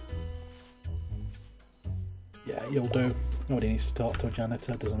upgrade. Yeah, you'll do. Nobody needs to talk to a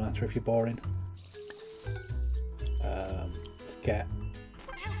janitor, doesn't matter if you're boring. Let's get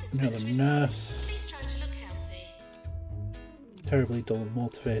another nurse. Please try to look healthy. Terribly dull and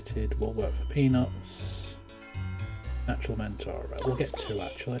motivated, will work for peanuts. Natural mentor, right, we'll get 2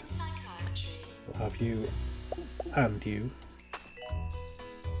 actually. Psychiatry. We'll have you and you.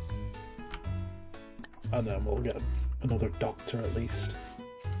 And then we'll get another doctor at least.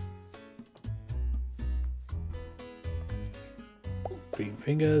 Green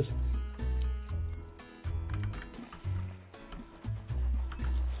fingers.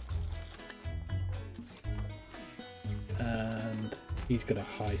 And he's got a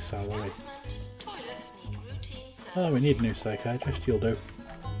high salary. Oh, we need a new psychiatrist, you'll do.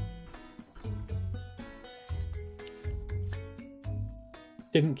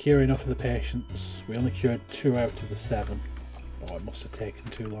 Didn't cure enough of the patients. We only cured 2 out of the 7. Oh, it must have taken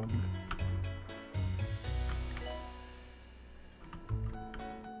too long.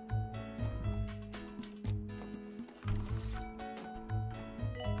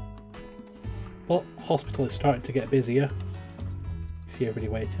 But hospital is starting to get busier. See everybody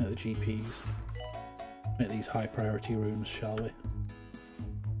waiting at the GPs. Make these high priority rooms, shall we?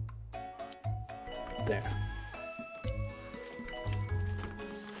 There.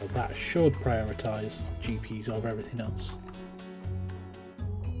 Well, that should prioritise GPs over everything else.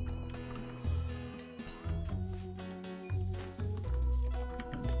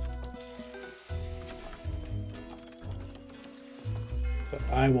 So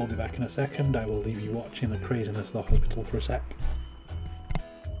I will be back in a second. I will leave you watching the craziness of the hospital for a sec.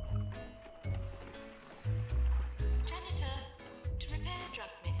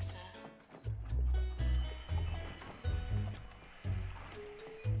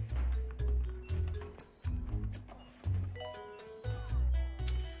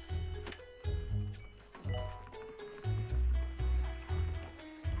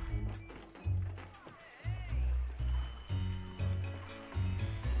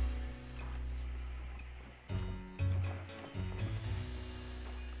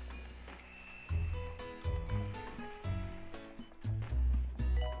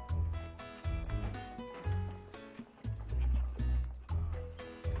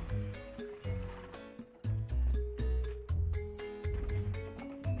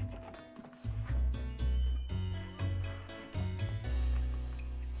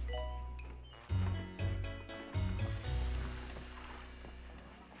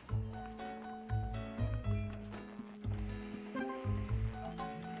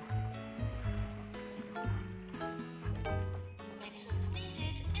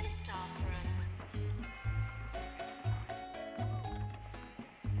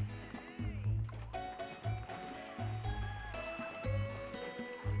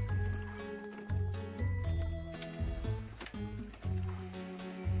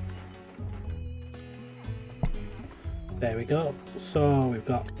 There we go. So we've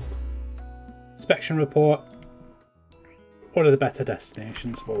got inspection report. One of the better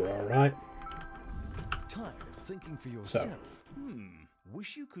destinations, but we're alright. Tired of thinking for yourself? So,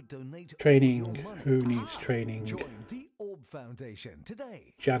 wish you could donate training. all your money. Who needs training? Join the Orb Foundation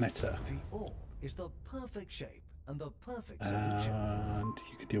today. Janitor. The Orb is the perfect shape and the perfect solution. And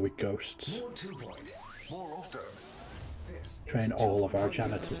you could deal with ghosts. More 2 point. More often. This Train is all 2 of our point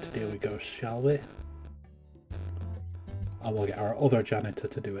janitors to radio. deal with ghosts, shall we? And we'll get our other janitor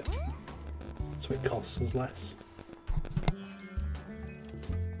to do it, so it costs us less.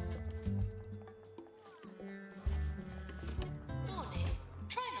 Morning.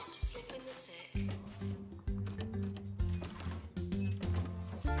 Try not to slip in the sick.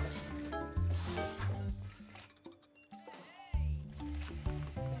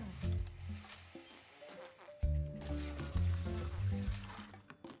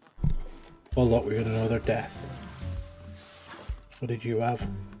 Well, look, we got another death. What did you have?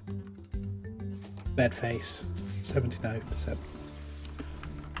 Bed face, 79%.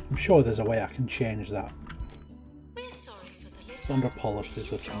 I'm sure there's a way I can change that. We're sorry for the It's litter under that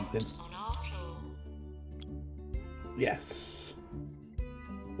policies you or something. dropped on our floor. Yes.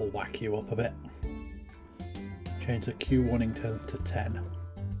 We'll whack you up a bit. Change the Q warning 10 to 10.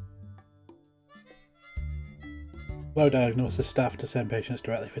 Low diagnosis staff to send patients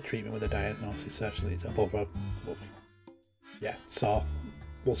directly for treatment with a diagnosis search leads above. Yeah, so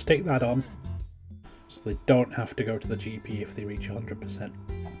we'll stick that on so they don't have to go to the GP if they reach 100%.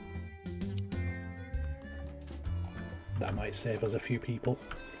 That might save us a few people.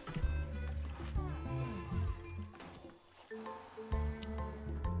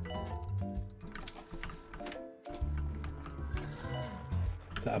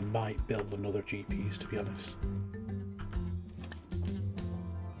 That I might build another GPs, to be honest.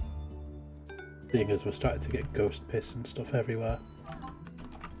 Being as we're starting to get ghost piss and stuff everywhere.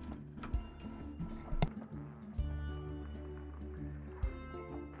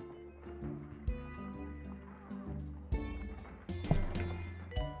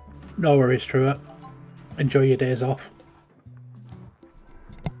 No worries, Truett. Enjoy your days off.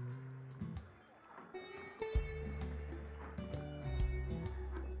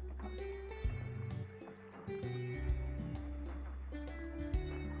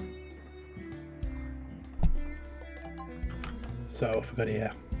 So if we've got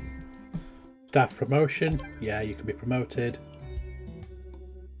here staff promotion, yeah, you can be promoted.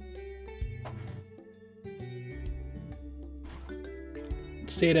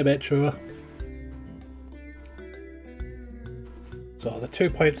 See you in a bit, Trua. So the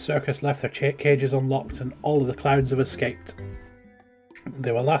 2-point circus left their cages unlocked and all of the clowns have escaped.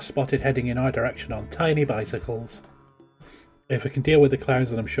 They were last spotted heading in our direction on tiny bicycles. If we can deal with the clowns,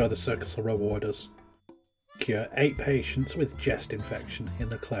 then I'm sure the circus will reward us. Cure 8 patients with chest infection in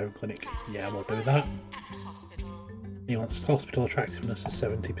the clown clinic. Yeah, we'll do that. Nuanced hospital attractiveness is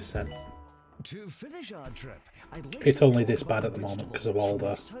 70%. To finish our trip, It's only this bad at the moment because of all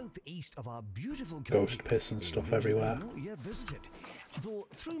the ghost piss and stuff everywhere. Though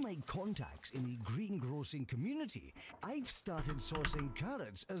through my contacts in the greengrossing community, I've started sourcing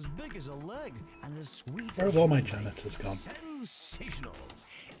carrots as big as a leg and as sweet Where as have all my champagne. janitors gone? Sensational!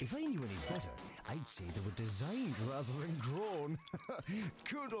 If I knew any better, I'd say they were designed rather than grown.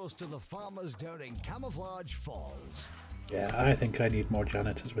 Kudos to the farmers down in Camouflage Falls. Yeah, I think I need more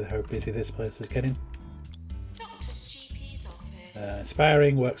janitors with how busy this place is getting. Doctor's GP's office.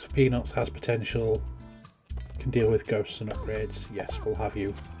 Inspiring, works for peanuts, has potential, can deal with ghosts and upgrades. Yes, we'll have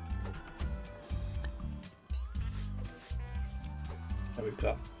you. There we've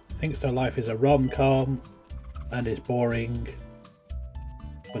got. Thinks their life is a rom-com and is boring,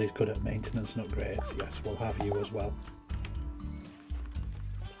 but he's good at maintenance and upgrades. Yes, we'll have you as well.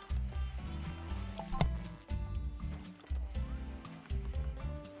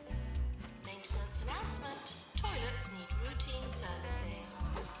 Maintenance announcement. Toilets need routine servicing.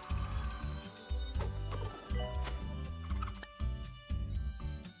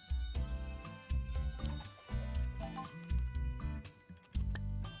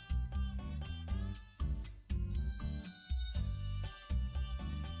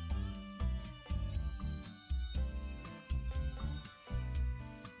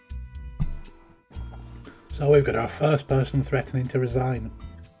 So we've got our first person threatening to resign.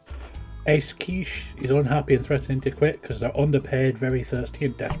 Ace Quiche is unhappy and threatening to quit because they're underpaid, very thirsty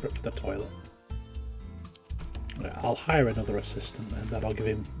and desperate for the toilet. Right, I'll hire another assistant then, that'll give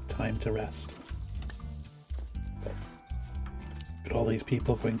him time to rest. Got all these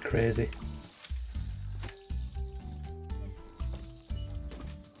people going crazy.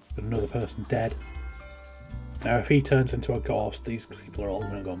 Got another person dead. Now if he turns into a ghost, these people are all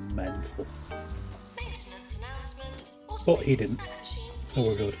going to go mental. Maintenance announcement. But he didn't, Machines so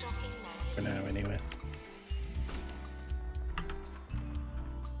we're good. restocking For now anyway.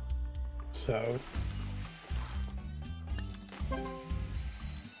 So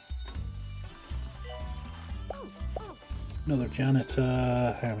another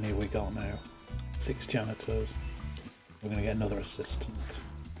janitor. How many have we got now? 6 janitors. We're gonna get another assistant.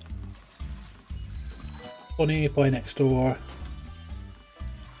 Bunny, boy next door.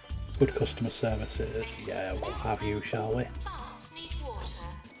 Good customer services. Yeah, we'll have you, shall we? Plants need water.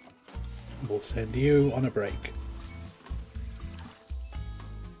 We'll send you on a break.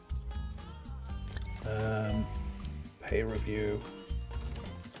 Pay review.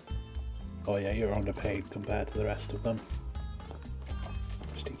 Oh yeah, you're underpaid compared to the rest of them.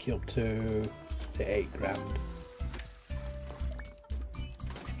 Stick you up to 8 grand.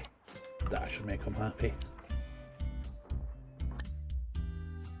 That should make them happy.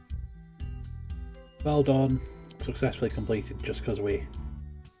 Well done. Successfully completed just because we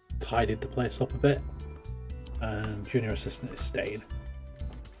tidied the place up a bit. And junior assistant is staying.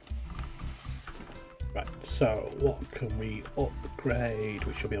 Right, so what can we upgrade?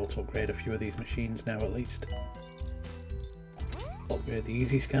 We should be able to upgrade a few of these machines now at least. Upgrade the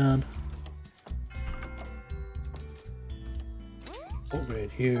easy scan.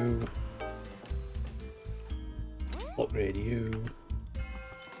 Upgrade you. Upgrade you.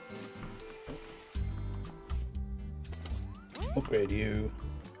 Upgrade you.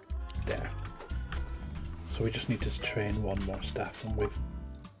 There. So we just need to train one more staff and we've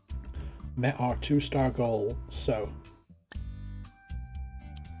met our 2-star goal. So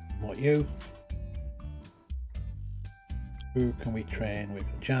what you? Who can we train? We've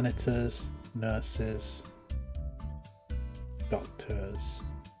got janitors, nurses, doctors.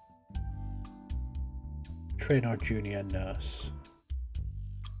 Train our junior nurse.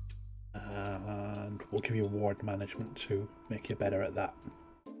 And we'll give you ward management to make you better at that.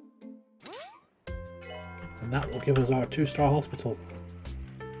 And that will give us our 2-star hospital,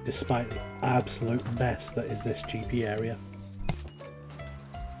 despite the absolute mess that is this GP area.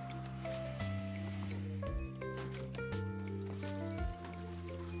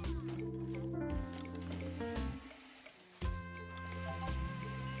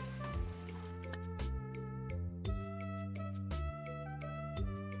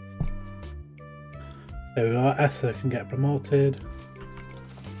 There we go, Esther can get promoted.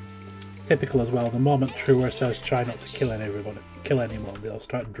 Typical as well, the moment Truer says try not to kill anyone, they'll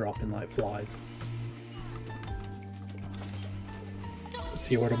start dropping like flies. Let's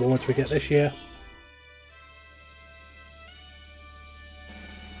see what awards we get this year.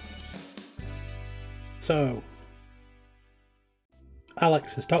 So,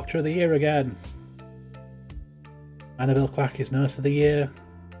 Alex is Doctor of the Year again. Annabelle Quack is Nurse of the Year.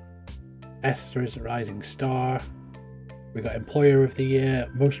 Esther is Rising Star. We got Employer of the Year,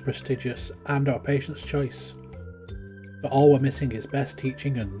 Most Prestigious, and our Patient's Choice. But all we're missing is Best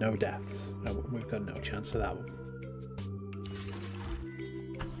Teaching and no deaths. No, we've got no chance of that one.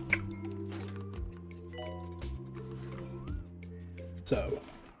 So,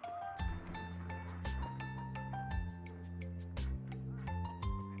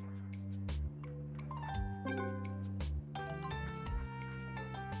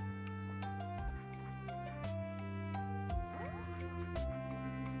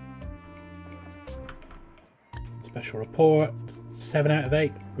 special report, 7 out of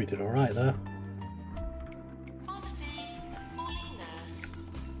 8. We did alright there. Pharmacy, calling nurse.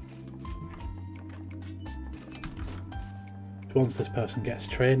 Once this person gets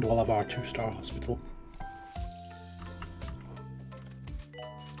trained, we'll have our 2-star hospital.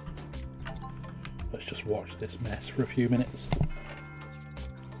 Let's just watch this mess for a few minutes.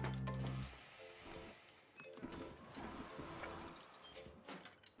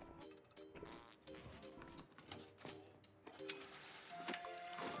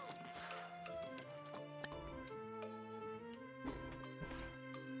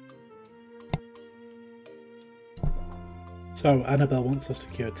 So, Annabelle wants us to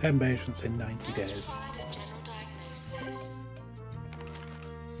cure 10 patients in 90 days.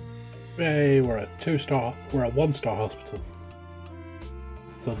 Hey, we're a 1-star hospital.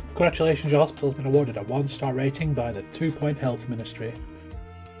 So, congratulations, your hospital has been awarded a 1-star rating by the 2 Point Health Ministry.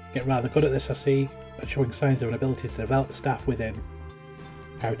 Get rather good at this, I see, at showing signs of an ability to develop staff within.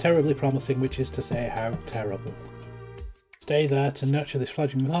 How terribly promising, which is to say, how terrible. Stay there to nurture this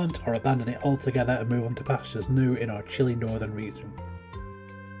fledgling plant, or abandon it altogether and move on to pastures new in our chilly northern region.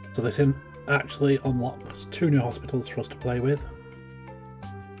 So this actually unlocks 2 new hospitals for us to play with.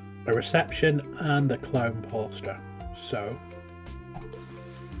 A reception and a clown poster. So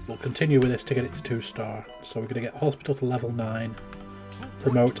we'll continue with this to get it to 2-star. So we're going to get hospital to level 9,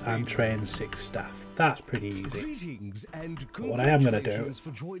 promote and train 6 staff. That's pretty easy. But what I am going to do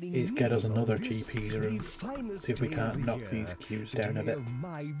is get us another GP room. See if we can't knock these queues down a bit.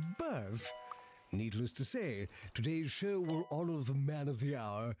 Needless to say, today's show will honor the man of the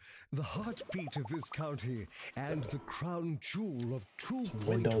hour, the heartbeat of this county, and the crown jewel of 2 Point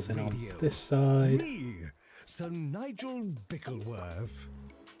windows in Radio. on this side. Me, Sir Nigel Bickleworth.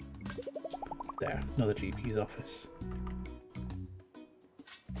 There, another GP's office.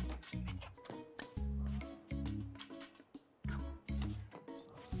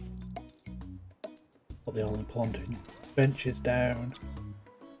 Put the all planting benches down.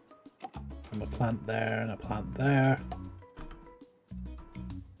 And a plant there and a plant there.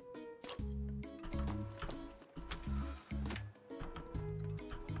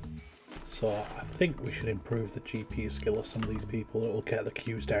 So I think we should improve the GP skill of some of these people. It will get the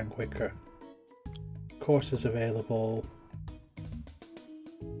queues down quicker. Courses available.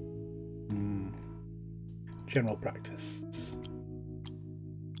 General practice.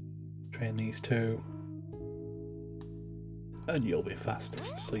 Train these 2. And you'll be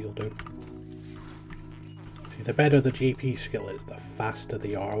fastest, so you'll do. See, the better the GP skill is, the faster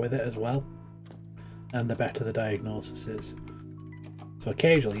they are with it as well. And the better the diagnosis is. So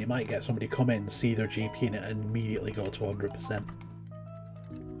occasionally you might get somebody come in, see their GP in it, and immediately go to 100%.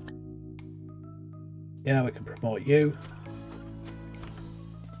 Yeah, we can promote you.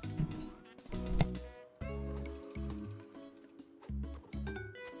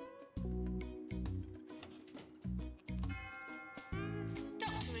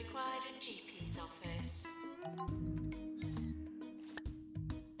 Doctor required in GP's office.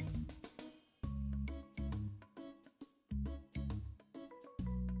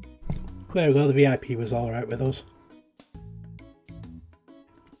 There we go, the VIP was alright with us.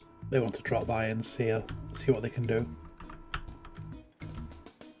 They want to drop by and see what they can do.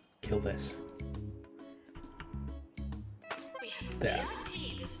 Kill this. We have a There.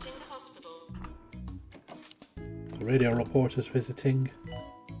 VIP visiting the hospital. So radio reporters visiting.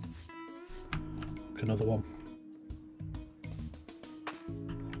 Look, another one.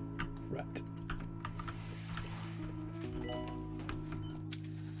 Right.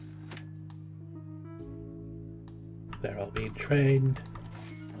 They're all being trained.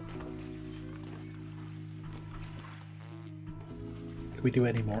 Can we do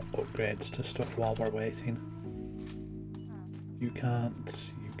any more upgrades to stuff while we're waiting? You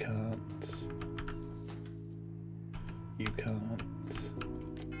can't, you can't, you can't,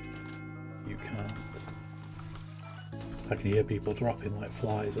 you can't. I can hear people dropping like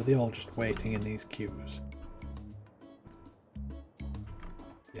flies. Are they all just waiting in these queues?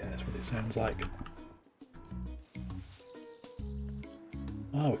 Yeah, that's what it sounds like.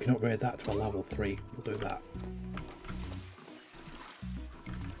 Oh, we can upgrade that to a level 3. We'll do that.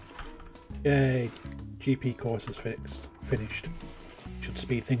 Yay! GP course is finished. Should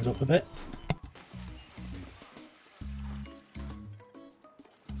speed things up a bit.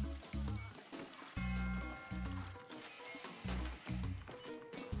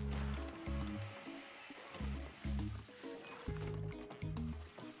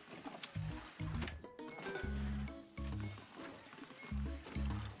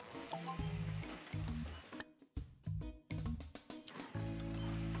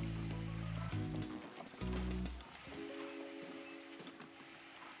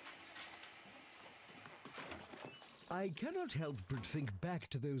 I cannot help but think back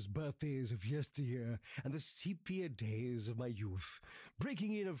to those birthdays of yesteryear and the sepia days of my youth,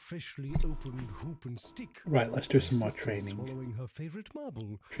 breaking in a freshly opened hoop and stick. Right, let's do some My more sister training. Swallowing her favorite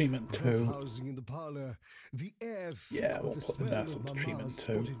marble. Treatment Rough 2. housing in the parlor. The air thick Yeah, with we'll the put the smell nurse of up to treatment Mama's 2.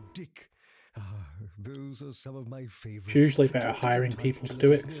 spotted dick. Ah, those are some of my favorites. It's usually better Don't hiring get in people touch to do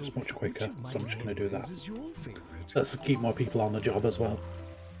let it us because it's know much quicker, which of so I'm my just going to do that. memories is your favorite. Let's keep more people on the job as well.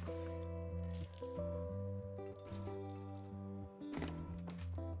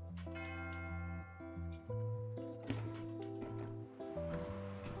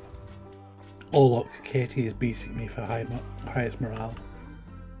 Oh look, Katie is beating me for highest morale.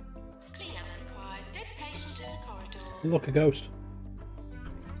 Cleanup required. Dead patient in the corridor. Look, a ghost.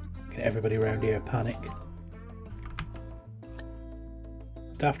 Get everybody around here panic.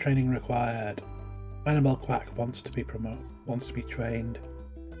 Staff training required. Annabelle Quack wants to be trained.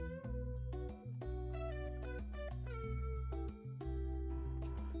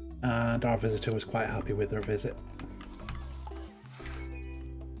 And our visitor was quite happy with her visit.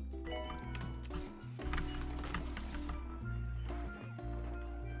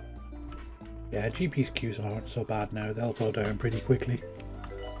 Yeah, GP's queues aren't so bad now, they'll go down pretty quickly.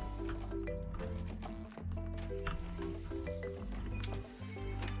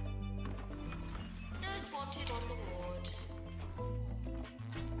 Nurse wanted on the ward.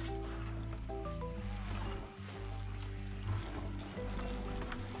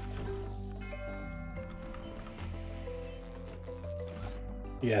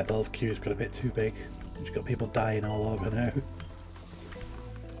 Yeah, those queues got a bit too big. Just got people dying all over now.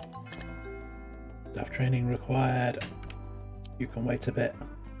 Staff training required. You can wait a bit,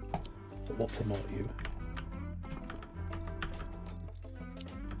 but we'll promote you.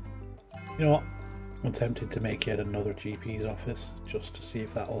 You know what? I'm tempted to make yet another GP's office just to see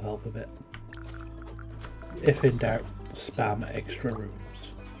if that will help a bit. If in doubt, spam extra rooms.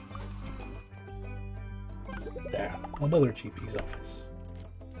 There, another GP's office.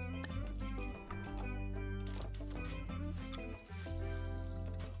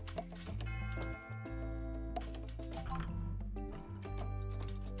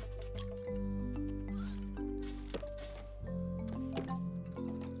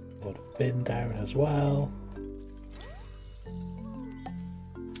 Put a bin down as well.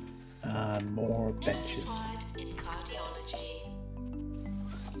 And more Nurse benches. required in cardiology.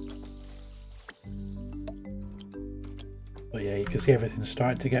 But yeah, you can see everything's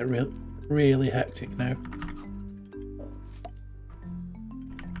starting to get really hectic now.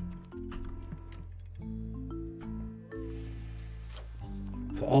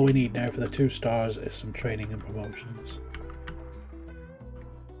 So all we need now for the 2 stars is some training and promotions.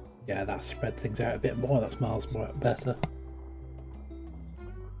 Yeah, that spread things out a bit more, that smiles more better.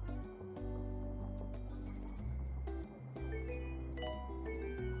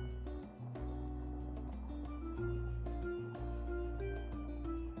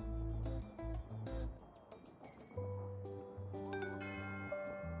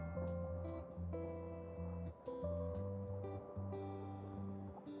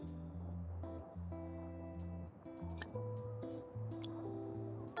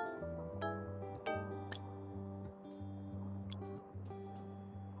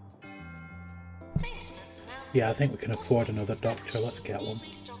 Maintenance announcement. Yeah, I think we can afford another doctor, let's get one.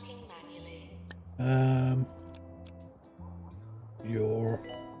 Restocking manually. You're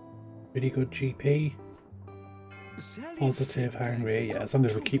pretty good GP. Positive, hungry, yeah, as long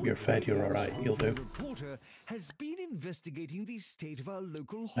as we keep you fed, you're alright, you'll do. Has been investigating the state of our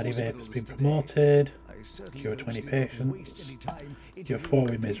local Medivape has been today. promoted. Cure Cure 20 patients. Cure 4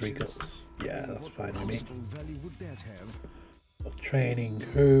 with misery guts. Yeah, that's fine with me. But training,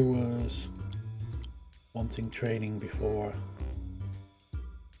 who was wanting training before?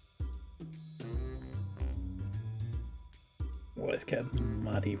 Well, let's get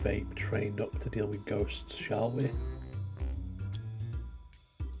Medivape trained up to deal with ghosts, shall we?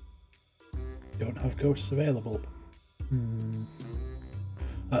 Don't have ghosts available.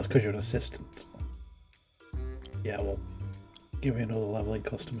 That's because you're an assistant. Yeah, well, give me another level in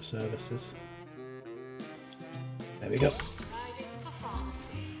customer services. There we go.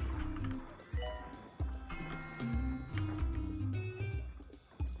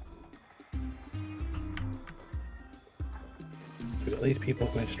 We've got these people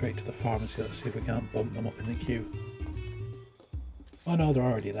going straight to the pharmacy. Let's see if we can't bump them up in the queue. Oh no, they're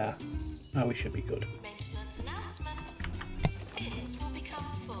already there. Oh, we should be good. Maintenance announcement. Bins will become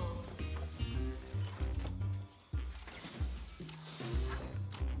full.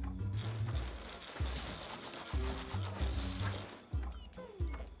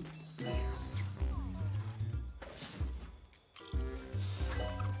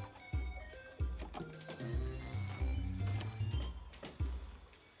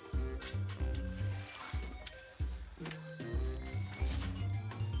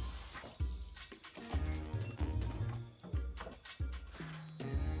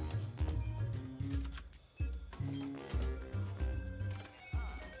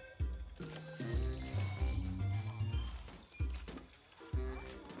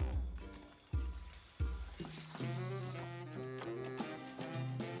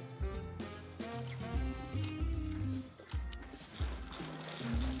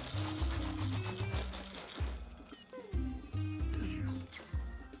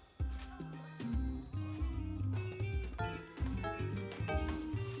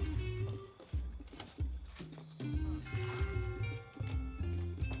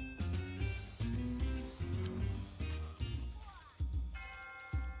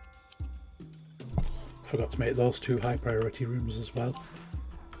 Forgot to make those 2 high priority rooms as well.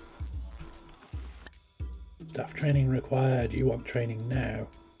 Staff training required. You want training now?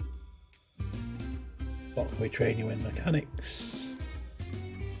 What can we train you in? Mechanics.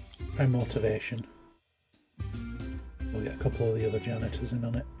 Try motivation. We'll get a couple of the other janitors in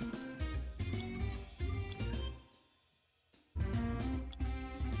on it.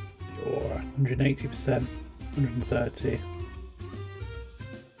 You're 180%, 130.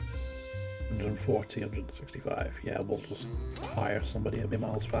 140, 165. Yeah, we'll just hire somebody a bit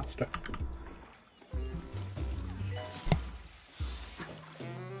miles faster.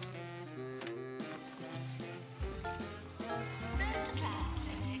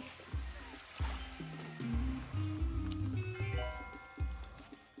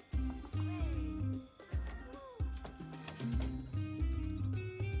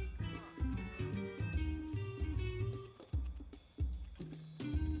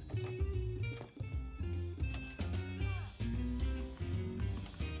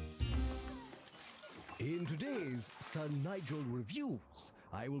 In today's Sir Nigel Reviews,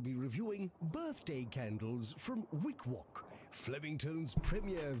 I will be reviewing birthday candles from Wickwalk, Flemington's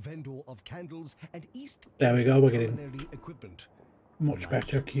premier vendor of candles and East There we go, we're getting equipment. much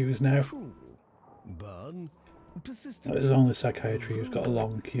better queues now. Burn, persistent. There's only psychiatry who's got a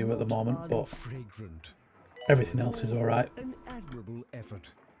long queue at the moment, but everything else is alright. An admirable effort.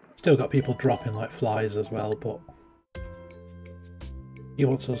 Still got people dropping like flies as well, but he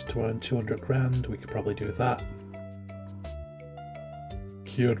wants us to earn 200 grand, we could probably do that.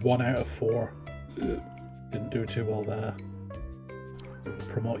 Cured 1 out of 4. Didn't do too well there.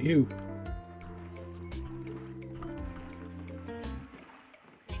 Promote you.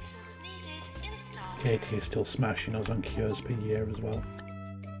 Katie is still smashing us on cures per year as well.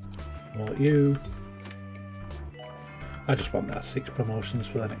 Promote you. I just want that 6 promotions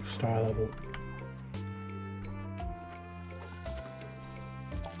for the next star level.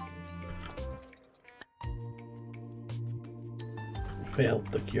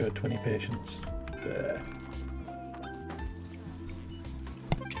 Failed the cure 20 patients. There.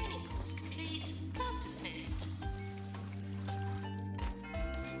 Training course complete. Class dismissed.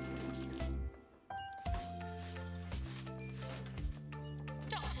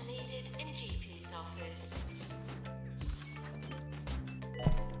 Doctor needed in GP's office.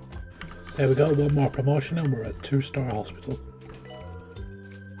 There we go, 1 more promotion and we're at 2-star hospital.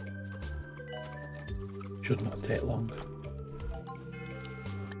 Should not take long.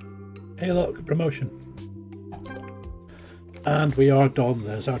 Hey look, promotion. And we are done.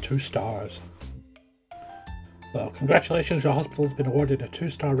 There's our 2 stars. So congratulations, your hospital has been awarded a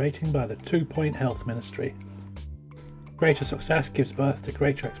 2-star rating by the 2 Point Health Ministry. Greater success gives birth to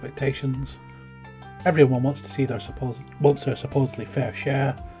greater expectations. Everyone wants to see their supposedly fair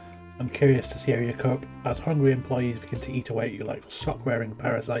share. I'm curious to see how you cope as hungry employees begin to eat away at you like sock-wearing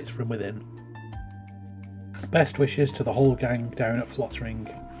parasites from within. Best wishes to the whole gang down at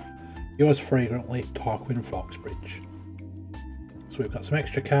Flottering. Yours fragrantly, Tarquin Foxbridge. So we've got some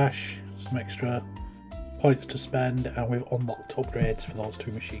extra cash, some extra points to spend, and we've unlocked upgrades for those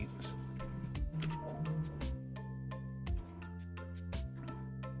 2 machines.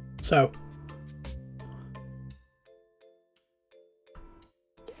 So,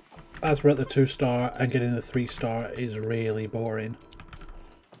 as we're at the 2-star, and getting the 3-star is really boring.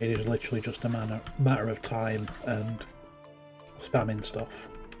 It is literally just a matter of time and spamming stuff.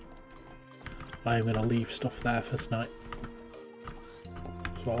 I'm going to leave stuff there for tonight.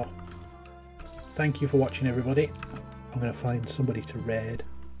 So, thank you for watching, everybody. I'm going to find somebody to raid.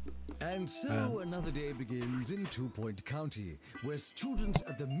 And so another day begins in 2 Point County, where students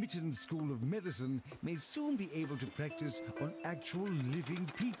at the Mitten School of Medicine may soon be able to practice on actual living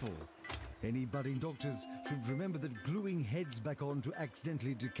people. Any budding doctors should remember that gluing heads back on to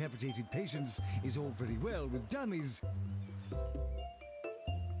accidentally decapitated patients is all very well with dummies.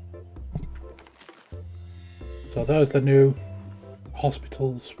 So those are the new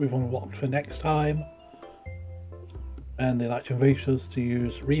hospitals we've unlocked for next time. And they like to invite us to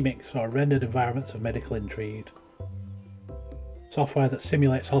use remixed or rendered environments of medical intrigue. Software that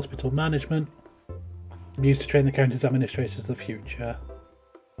simulates hospital management, used to train the county's administrators of the future.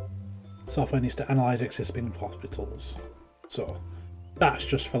 Software needs to analyse existing hospitals. So that's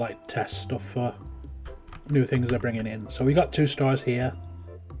just for like test stuff for new things they're bringing in. So we got 2 stars here.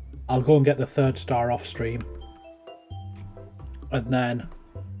 I'll go and get the 3rd star off stream. And then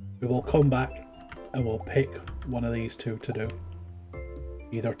we will come back and we'll pick one of these 2 to do.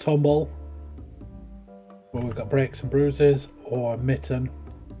 Either Tumble, where we've got breaks and bruises, or Mitten,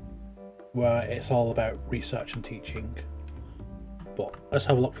 where it's all about research and teaching. But let's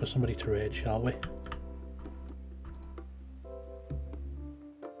have a look for somebody to raid, shall we?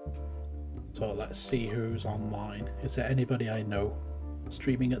 So let's see who's online. Is there anybody I know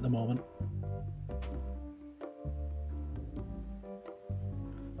streaming at the moment?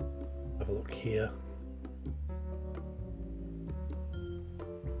 Have a look here.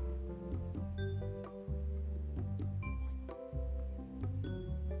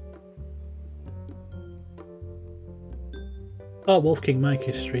 Oh, Wolf King Mike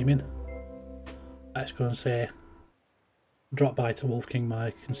is streaming. Let's go and say, drop by to Wolf King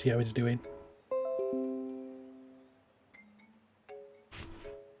Mike and see how he's doing.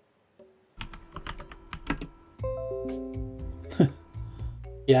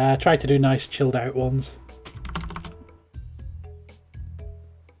 Yeah, I tried to do nice chilled out ones.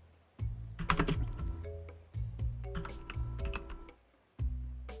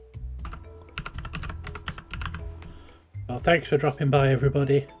 Well, thanks for dropping by,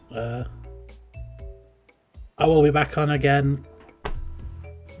 everybody. I will be back on again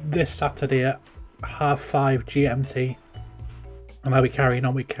this Saturday at 5:30 GMT, and I'll be carrying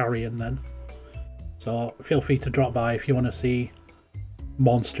on with Carrion then. So feel free to drop by if you want to see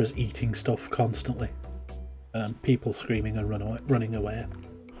monsters eating stuff constantly and people screaming and running away.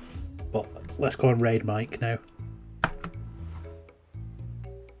 But let's go and raid Mike now.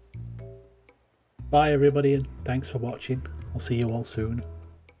 Bye everybody, and thanks for watching. I'll see you all soon.